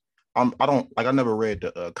is, because I don't like. I never read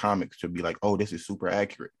the comics to be like, oh, this is super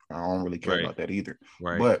accurate. I don't really care right, about that either.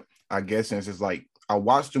 right, But I guess since it's like I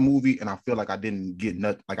watched the movie and I feel like I didn't get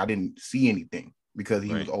nothing, like I didn't see anything because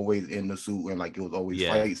he was right, always in the suit and like it was always yeah,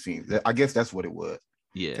 fight scenes. I guess that's what it was.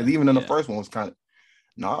 Because yeah, even in the yeah. first one was kind of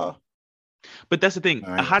nah. But that's the thing.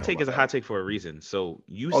 I A ain't gonna hot talk take about is a that hot one. take for a reason. So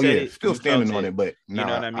you Oh said yeah, it, still you felt standing on it. it, but You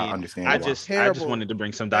know now what I I mean? understand I why. just, I just Terrible. wanted to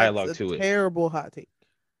bring some That's dialogue a to it. terrible hot take.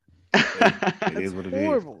 Hey, it That's is what it is.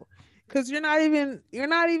 horrible. Because you're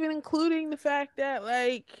not even including the fact that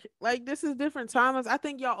like this is different times. I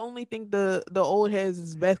think y'all only think the old heads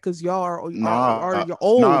is best because y'all are Nah, you're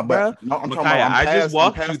nah, old, but bruh. no, I'm talking about Micaiah, I just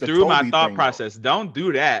I'm walked you past the through my Toby thought thing though. process. Don't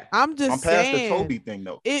do that. I'm I'm just past the saying Toby thing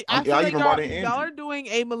though. it. I feel I like even brought y'all in y'all Andrew. are doing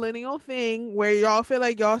a millennial thing where y'all feel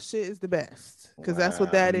like y'all shit is the best because that's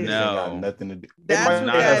what Wow, that this is. ain't got No, nothing to do. It That's might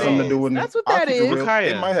what not have at that something to do all. is. with That's it. what I'll that keep it is. real.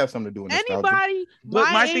 It Micaiah. might have something to do with nostalgia. Anybody But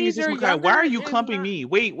my my thing is age this, or Micaiah. Why younger are you is clumping not. me?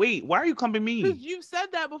 Wait. Why are you clumping Because me? you've said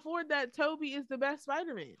that before that Toby is the best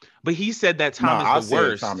Spider-Man. But he said that No, Tom is I the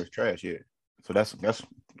said Tom worst. is trash. Yeah, so that's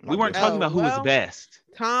We like weren't different. talking Oh, about who is well, best.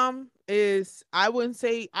 Tom is, I wouldn't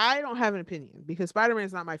say, I don't have an opinion because Spider-Man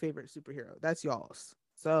is not my favorite superhero. That's y'all's.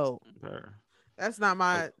 So Fair. that's not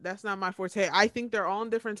my forte. I think they're all in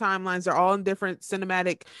different timelines. They're all in different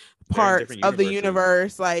cinematic They're in parts different of the universes.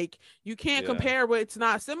 universe. Like you can't Yeah. compare what's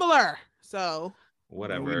not similar. So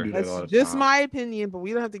Yeah, we do Whatever. that that's all the just time. my opinion, but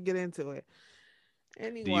we don't have to get into it.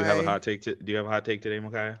 Do you have a Anyway, hot take? Do you have a hot take today,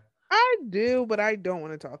 Micaiah? I do, but I don't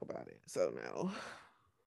want to talk about it. So no.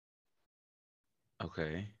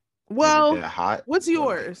 Okay. Is it Well, that hot what's or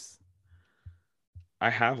like? yours? I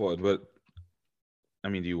have one, but I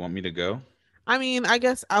mean, do you want me to go? I mean, I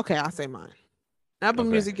guess okay, I'll say mine. Apple Okay.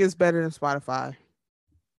 Music is better than Spotify.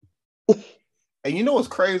 And you know what's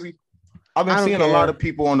crazy? I've been I don't seeing a lot care. of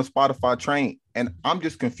people on the Spotify train, and I'm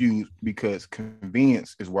just confused because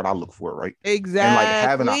convenience is what I look for, right? And like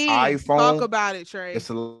having an Exactly. Talk iPhone, about it, Trey. it's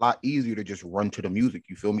a lot easier to just run to the music.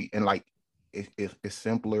 You feel me? And like it's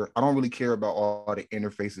simpler. I don't really care about all the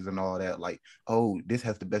interfaces and all that. Like, oh, this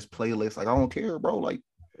has the best playlist. Like, I don't care, bro. Like,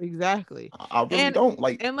 Exactly. I really And don't.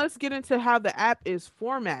 Like, and let's get into how the app is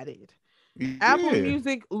formatted. Apple yeah,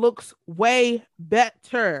 Music looks way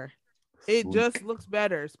better. It freak. just looks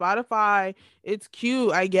better. Spotify, it's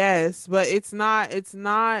cute, I guess, but it's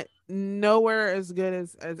not nowhere as good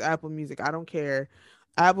as Apple Music. I don't care.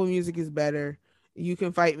 Apple Music is better. You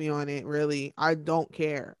can fight me on it, really. I don't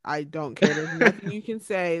care. I don't care. There's nothing you can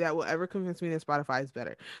say that will ever convince me that Spotify is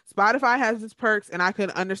better. Spotify has its perks, and I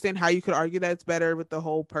could understand how you could argue that it's better with the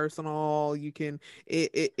whole personal. You can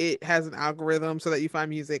it has an algorithm so that you find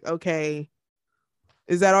music. Okay,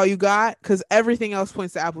 is that all you got? Because everything else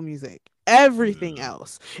points to Apple Music. Everything Mm,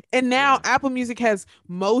 else. And now yeah. Apple Music has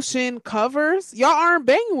motion covers. Y'all aren't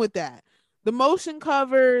banging with that. The motion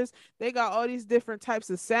covers, they got all these different types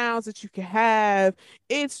of sounds that you can have.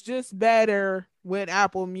 It's just better with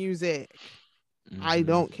Apple Music. I Mm-hmm.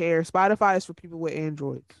 don't care. Spotify is for people with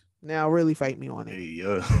Androids. Now, really fight me on it. Hey,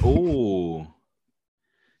 yeah. Oh,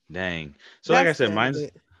 dang. So, like I That's said, the end of mine's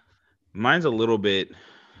it. mine's a little bit.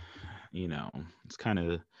 It's kind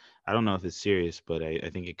of. I don't know if it's serious, but I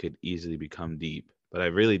think it could easily become deep. But I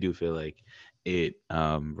really do feel like it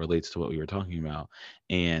relates to what we were talking about,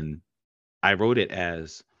 and I wrote it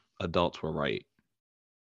as adults were right.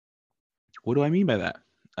 What do I mean by that?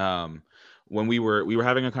 Um, when we were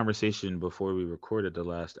having a conversation before we recorded the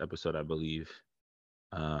last episode, I believe,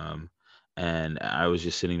 um, and I was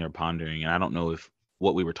just sitting there pondering, and I don't know if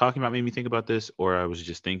what we were talking about made me think about this, or I was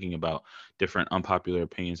just thinking about different unpopular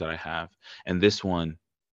opinions that I have, and this one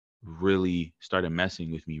really started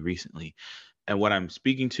messing with me recently. And what I'm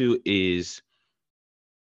speaking to is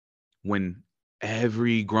when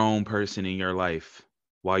every grown person in your life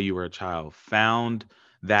while you were a child found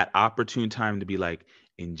that opportune time to be like,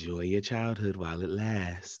 enjoy your childhood while it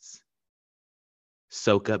lasts,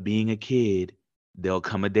 soak up being a kid. There'll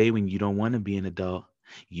come a day when you don't want to be an adult.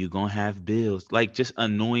 You gonna have bills, like just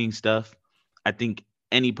annoying stuff. I think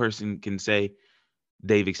any person can say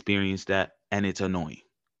they've experienced that, and it's annoying,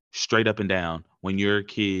 straight up and down. When you're a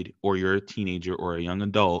kid or you're a teenager or a young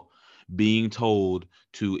adult, being told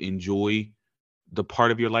to enjoy the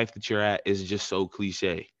part of your life that you're at is just so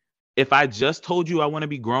cliche. If I just told you I want to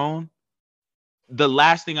be grown, the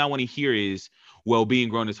last thing I want to hear is, well, being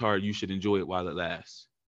grown is hard. You should enjoy it while it lasts.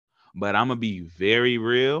 But I'm going to be very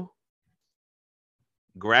real.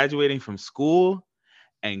 Graduating from school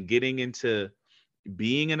and getting into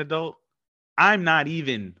being an adult, I'm not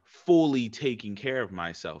even fully taking care of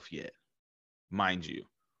myself yet, mind you.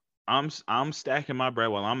 I'm stacking my bread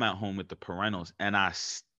while I'm at home with the parentals, and I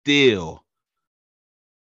still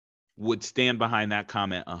would stand behind that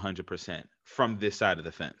comment 100% from this side of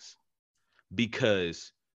the fence.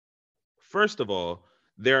 Because, first of all,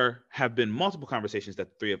 there have been multiple conversations that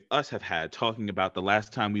the three of us have had talking about the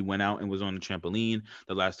last time we went out and was on a trampoline,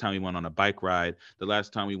 the last time we went on a bike ride, the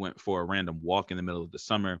last time we went for a random walk in the middle of the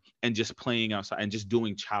summer, and just playing outside and just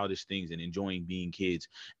doing childish things and enjoying being kids.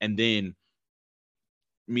 And then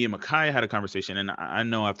me and Micaiah had a conversation, and I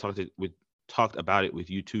know I've talked about it with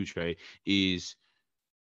you too, Trey, is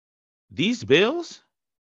these bills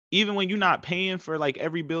Even when you're not paying for like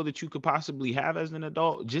every bill that you could possibly have as an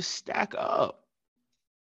adult, just stack up.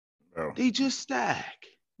 Bro, They just stack.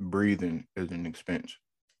 breathing is an expense.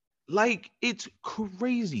 Like it's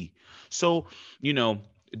crazy. So, you know,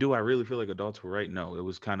 do I really feel like adults were right? No, it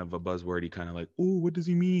was kind of a buzzwordy kind of like, oh, what does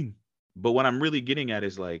he mean? But what I'm really getting at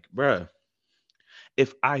is like, bruh,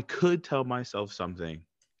 if I could tell myself something,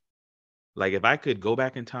 like if I could go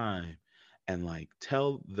back in time and like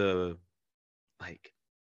tell the like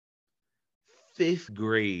fifth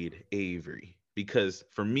grade Avery, because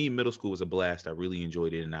for me, middle school was a blast. I really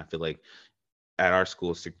enjoyed it. And I feel like at our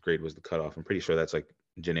school, sixth grade was the cutoff. I'm pretty sure that's like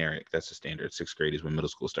generic. That's the standard. Sixth grade is when middle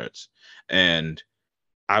school starts. And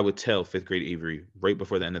I would tell fifth grade Avery right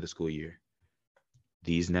before the end of the school year,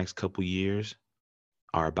 these next couple years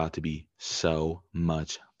are about to be so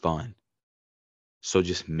much fun. So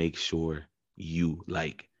just make sure you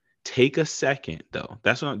like take a second though.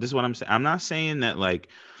 This is what I'm saying. I'm not saying that like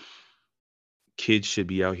kids should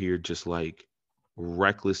be out here just like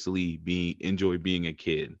recklessly enjoy being a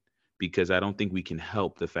kid, because I don't think we can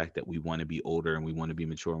help the fact that we want to be older and we want to be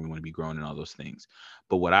mature and we want to be grown and all those things.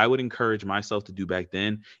 But what I would encourage myself to do back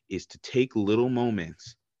then is to take little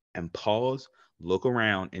moments and pause, look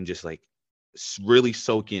around, and just like really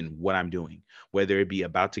soak in what I'm doing, whether it be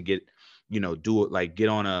about to get, do it like get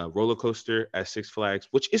on a roller coaster at Six Flags,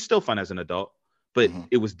 which is still fun as an adult, but Mm-hmm.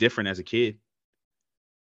 it was different as a kid.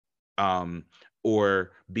 Um,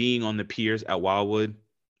 or being on the piers at Wildwood,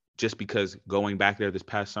 just because going back there this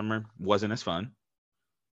past summer wasn't as fun.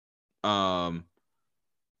 Um,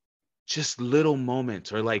 just little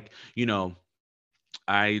moments, or like,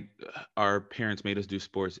 I our parents made us do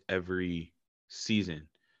sports every season,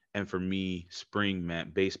 and for me, spring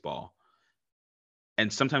meant baseball.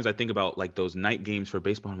 And sometimes I think about like those night games for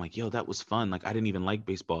baseball. I'm like, yo, that was fun. Like I didn't even like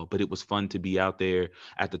baseball, but it was fun to be out there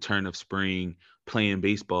at the turn of spring playing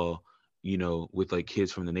baseball, with like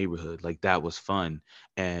kids from the neighborhood. Like that was fun.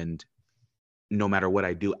 And no matter what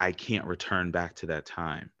I do, I can't return back to that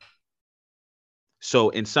time. So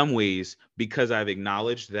in some ways, because I've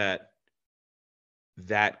acknowledged that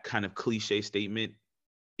kind of cliche statement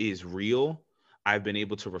is real, I've been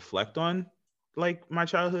able to reflect on like my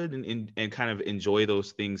childhood and kind of enjoy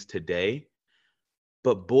those things today.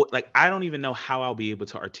 But boy, like I don't even know how I'll be able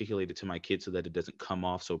to articulate it to my kids so that it doesn't come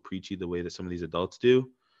off so preachy the way that some of these adults do.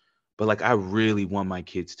 But like I really want my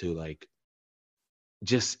kids to like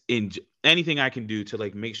just anything I can do to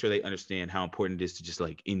like make sure they understand how important it is to just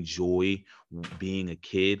like enjoy being a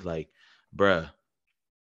kid. Like, bruh,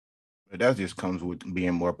 But that just comes with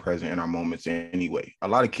being more present in our moments anyway. A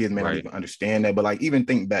lot of kids may not right? even understand that, but like even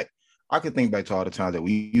think back, I could think back to all the times that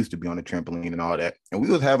we used to be on the trampoline and all that, and we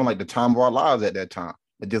was having like the time of our lives at that time.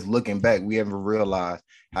 But just looking back, we haven't realized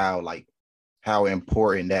how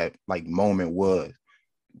important that like moment was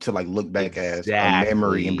to like look back as a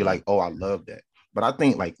memory and be like, Exactly. oh, I love that. But I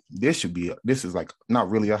think like this is like not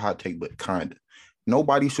really a hot take, but kind of.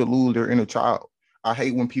 Nobody should lose their inner child. I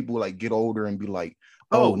hate when people like get older and be like,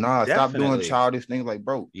 oh, Oh, nah, stop doing definitely. childish things. Like,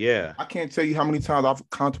 bro, Yeah. I can't tell you how many times I've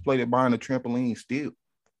contemplated buying a trampoline still,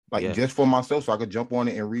 like Yeah. just for myself, so I could jump on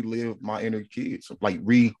it and relive my inner kids, like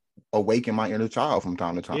reawaken my inner child from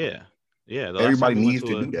time to time. Yeah. Yeah. The last time Everybody we went needs to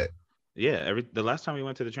to a do that. the last time we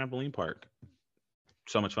went to the trampoline park,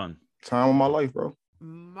 so much fun. Time of my life, bro.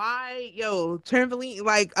 Trampoline,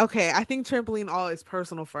 like, okay, I think trampoline all is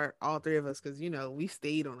personal for all three of us because we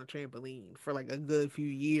stayed on a trampoline for like a good few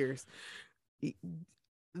years.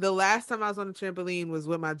 The last time I was on a trampoline was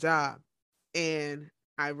with my job, and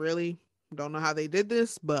I really don't know how they did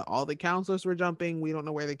this, but all the counselors were jumping. We don't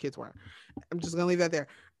know where the kids were. I'm just gonna leave that there.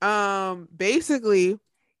 Basically,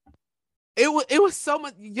 it was so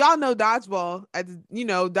much. Y'all know dodgeball.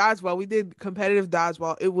 Dodgeball. We did competitive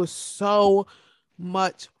dodgeball. It was so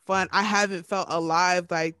much fun. I hadn't felt alive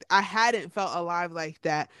like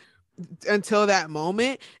that until that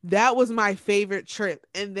moment. That was my favorite trip.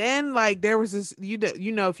 And then like there was this,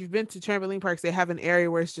 if you've been to trampoline parks, they have an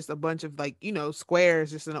area where it's just a bunch of like,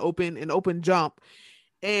 squares, just an open jump.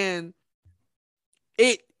 And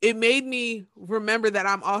it made me remember that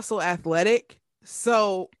I'm also athletic.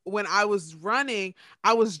 So when I was running,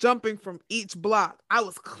 I was jumping from each block. I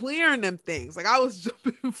was clearing them things. Like I was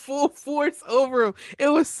jumping full force over them. It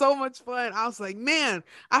was so much fun. I was like, man,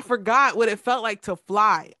 I forgot what it felt like to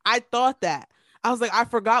fly. I thought that. I was like, I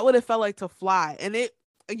forgot what it felt like to fly. And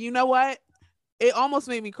you know what? It almost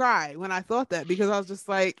made me cry when I thought that because I was just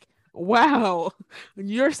like, wow,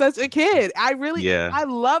 you're such a kid. Yeah. I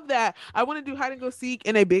love that. I want to do hide and go seek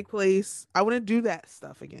in a big place. I want to do that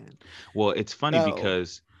stuff again. Well, it's funny So,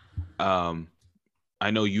 because um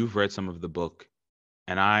I know you've read some of the book,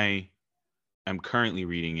 and I am currently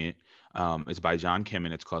reading it. It's by John Kim,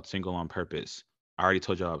 and it's called Single on Purpose. I already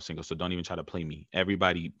told y'all I was single, so don't even try to play me.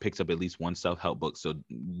 Everybody picks up at least one self-help book, so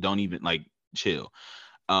don't even like chill.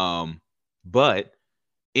 But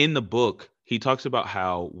in the book, he talks about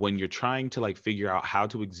how when you're trying to like figure out how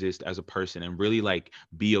to exist as a person and really like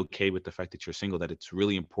be okay with the fact that you're single, that it's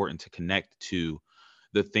really important to connect to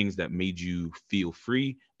the things that made you feel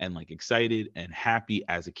free and like excited and happy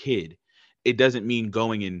as a kid. It doesn't mean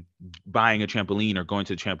going and buying a trampoline or going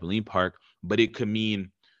to the trampoline park, but it could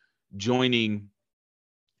mean joining,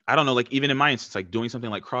 I don't know, like even in my instance, like doing something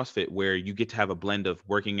like CrossFit where you get to have a blend of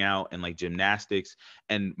working out and like gymnastics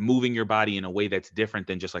and moving your body in a way that's different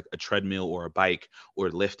than just like a treadmill or a bike or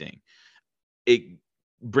lifting. It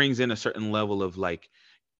brings in a certain level of like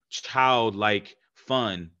childlike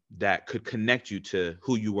fun that could connect you to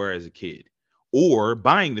who you were as a kid. Or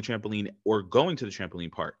buying the trampoline or going to the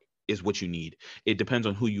trampoline park is what you need. It depends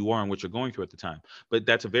on who you are and what you're going through at the time. But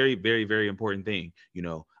that's a very, very, very important thing. You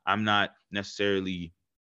know, I'm not necessarily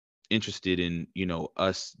interested in, you know,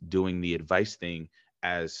 us doing the advice thing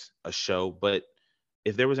as a show, but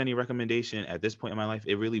if there was any recommendation at this point in my life,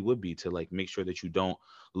 it really would be to like make sure that you don't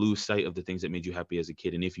lose sight of the things that made you happy as a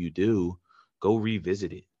kid. And if you do, go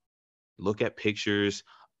revisit it. Look at pictures,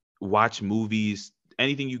 watch movies,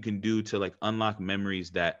 anything you can do to like unlock memories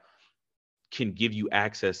that can give you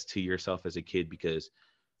access to yourself as a kid, because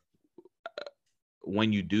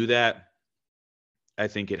when you do that, I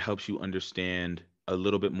think it helps you understand a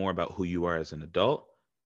little bit more about who you are as an adult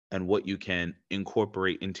and what you can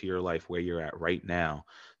incorporate into your life where you're at right now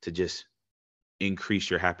to just increase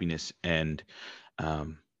your happiness. And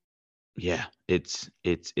yeah, it's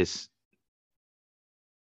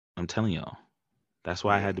I'm telling y'all, that's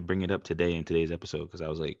why I Yeah. had to bring it up today in today's episode, because I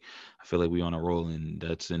was like, I feel like we on a roll and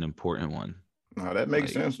that's an important one. No, that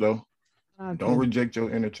makes Like, sense though. Don't Okay. reject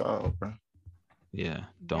your inner child, bro. yeah,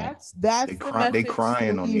 don't. That's They the cry. They message to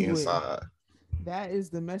crying on the leave with. inside. That is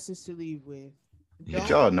the message to leave with. But Yeah, Don't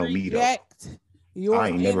y'all know me though. reject I your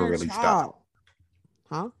ain't never inner really stopped. child.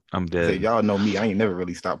 Huh? I'm I said dead. y'all know me. I ain't never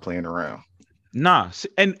really stopped playing around. Nah,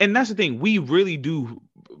 and that's the thing. We really do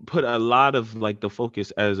put a lot of like the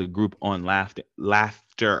focus as a group on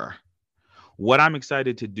laughter. What I'm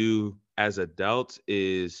excited to do as adults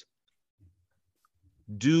is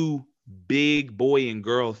do big boy and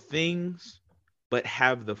girl things, but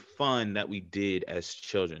have the fun that we did as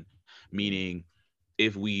children. Meaning,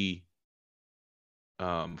 if we,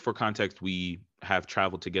 for context, we have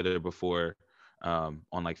traveled together before on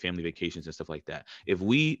like family vacations and stuff like that. If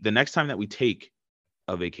we, the next time that we take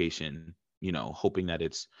a vacation, you know, hoping that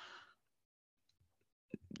it's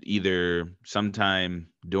either sometime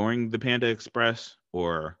during the Panda Express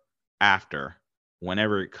or after,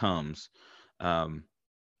 whenever it comes, um,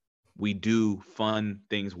 we do fun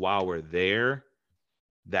things while we're there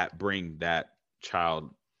that bring that child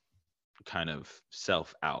kind of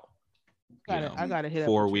self out. You know, I gotta hit up a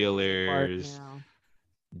four trampoline park wheelers, now.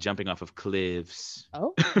 jumping off of cliffs.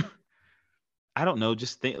 Oh I don't know,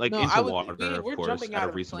 just think like no, into water, of we're course, jumping at a out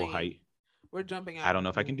of a reasonable plane. height. We're jumping I out of don't a know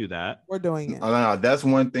if I can plane. do that. We're doing it. That's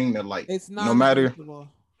one thing that like It's no matter. non-negotiable.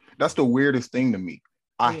 That's the weirdest thing to me.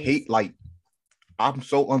 I It is. hate like I'm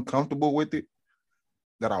so uncomfortable with it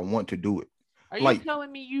that I want to do it. Are you Like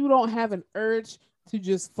telling me you don't have an urge to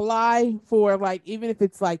just fly for like even if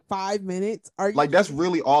it's like 5 minutes? Are you? like that's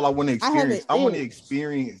really all I want to I have an experience. I want to itch.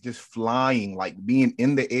 experience just flying, like being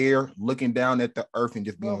in the air, looking down at the earth, and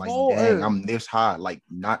just The being like, whole "Dang, earth. I'm this high!" Like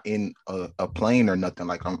not in a plane or nothing.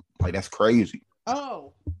 Like I'm like that's crazy.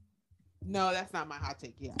 Oh no, that's not my hot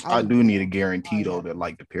take. Yeah, I I would do need a go. Oh guarantee though yeah. that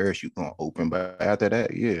like the parachute gonna open, but after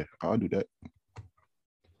that, yeah, I'll do that.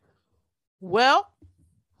 Well,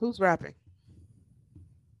 who's rapping?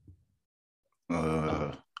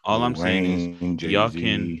 Uh, All Lil I'm saying is Wayne, Jay y'all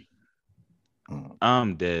can, Z.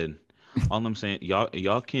 I'm dead. All I'm saying, y'all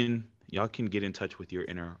can get in touch with your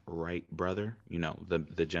inner right brother, you know,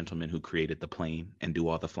 the gentleman who created the plane, and do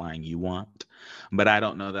all the flying you want. But I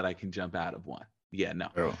don't know that I can jump out of one. Yeah, no.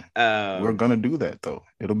 Bro, we're Um gonna do that though.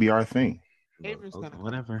 It'll be our thing. Avery's gonna come.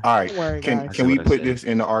 whatever. All right. Don't worry, I guys. Can said we what I put said. this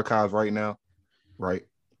in the archives right now? Right.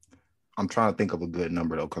 I'm trying to think of a good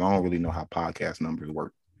number though, because I don't really know how podcast numbers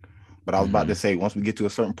work. But I was about to Mhm. say, once we get to a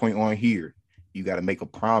certain point on here, you got to make a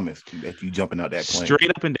promise that you jumping out that plane. Straight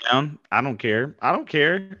up and down. I don't care. I don't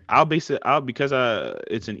care. I'll base it out because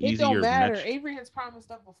it's an It don't easier matter. metric. Avery has promised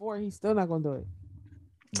stuff before. He's still not gonna do it.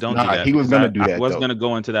 Don't do Nah, that he was because gonna I, do I that was though. gonna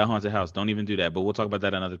go into that haunted house. Don't even do that. But we'll talk about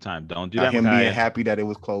that another time. Don't do Now, that, him being Micaiah. happy that it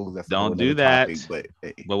was closed, that's a whole Don't do nother topic. that. But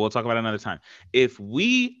hey, But we'll talk about it another time. If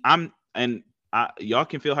we, I'm, and y'all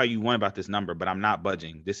can feel how you want about this number, but I'm not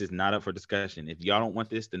budging. This is not up for discussion. If y'all don't want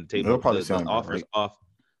this, then It'll probably the sound about offer's right. off.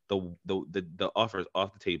 The offer's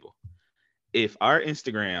off the table. If our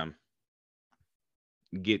Instagram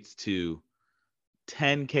gets to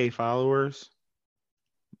 10K followers,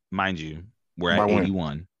 mind you, we're By at when?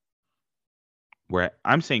 81.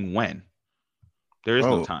 I'm saying when. There is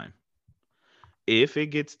no Oh, time. If it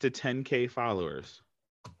gets to 10K followers,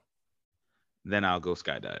 then I'll go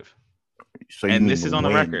skydive. so you And this is mean on the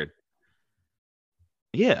when? record.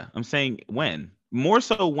 Yeah, I'm saying when. More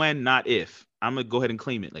so when, not if. I'm gonna go ahead and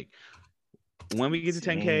claim it. Like when we get to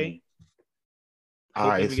 10K, All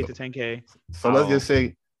hoping right, we get to 10K, so I'll let's just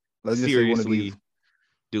say one of these, seriously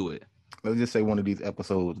do it. let's just say one of these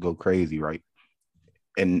episodes go crazy, right?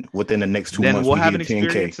 And within the next 2 Then months, we'll we have get an a 10K.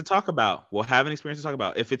 experience to talk about. We'll have an experience to talk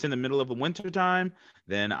about. If it's in the middle of a winter time,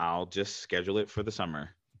 then I'll just schedule it for the summer.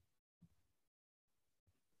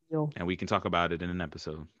 Yo. And we can talk about it in an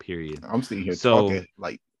episode, period. I'm sitting here So talking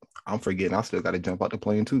like I'm forgetting. I still got to jump out the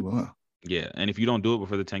plane too, huh? yeah, and if you don't do it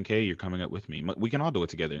before the 10K, you're coming up with me. We can all do it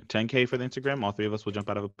together. 10K for the Instagram. All three of us will jump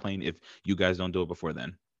out of a plane if you guys don't do it before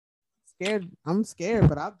then. I'm scared,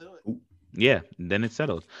 but I'll do it. Yeah, then it's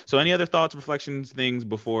settled. So any other thoughts, reflections, things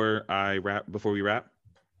before we wrap?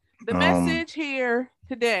 The message here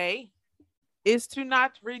today is to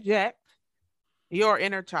not reject your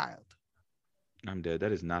inner child. I'm dead.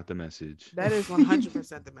 That is not the message. That is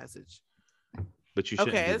 100% the message. But you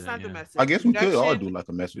shouldn't. Okay, it's not the message. I guess we could all Rejection do like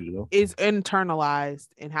a message though. is internalized,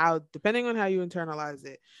 and how, depending on how you internalize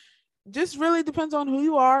it, just really depends on who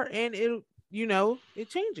you are, and it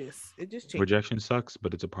changes. It just changes. Rejection sucks,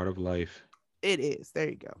 but it's a part of life. It is. There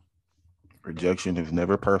you go. Rejection is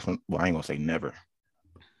never personal. Well, I ain't gonna say never.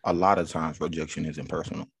 A lot of times rejection isn't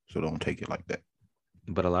personal, so don't take it like that.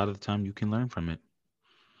 But a lot of the time you can learn from it.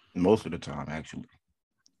 Most of the time, actually.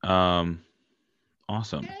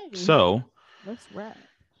 Awesome. Okay. So Let's wrap.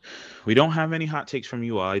 we don't have any hot takes from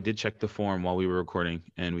you all. I did check the form while we were recording,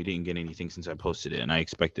 and we didn't get anything since I posted it. And I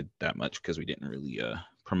expected that much because we didn't really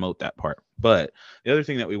promote that part. But the other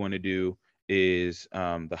thing that we want to do is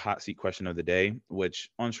the hot seat question of the day,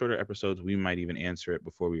 which on shorter episodes, we might even answer it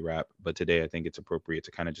before we wrap. But today, I think it's appropriate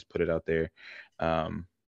to kind of just put it out there.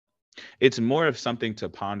 It's more of something to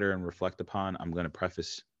ponder and reflect upon. I'm going to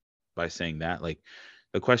preface by saying that, like,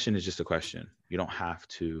 the question is just a question. You don't have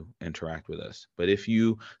to interact with us. But if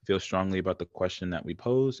you feel strongly about the question that we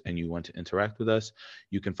pose and you want to interact with us,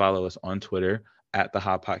 you can follow us on Twitter at the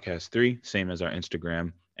Hot Podcast 3, same as our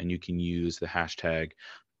Instagram. And you can use the hashtag.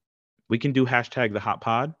 We can do hashtag the Hot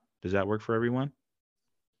Pod. Does that work for everyone?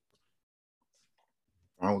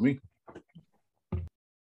 Wrong with me.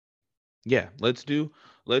 Yeah, let's do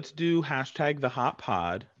hashtag the Hot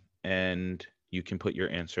Pod, and you can put your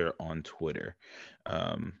answer on Twitter,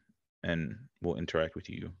 and we'll interact with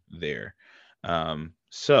you there.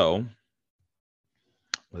 So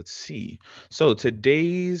let's see. So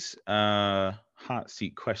today's hot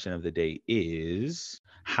seat question of the day is: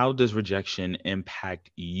 how does rejection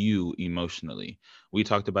impact you emotionally? We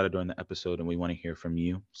talked about it during the episode, and we want to hear from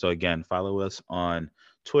you. So again, follow us on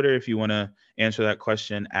Twitter if you want to answer that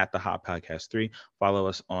question at the Hot Podcast 3. Follow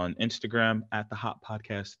us on Instagram at the Hot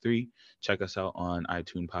Podcast 3. Check us out on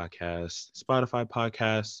iTunes Podcasts, Spotify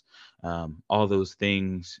Podcasts, all those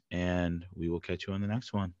things, and we will catch you on the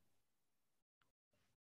next one.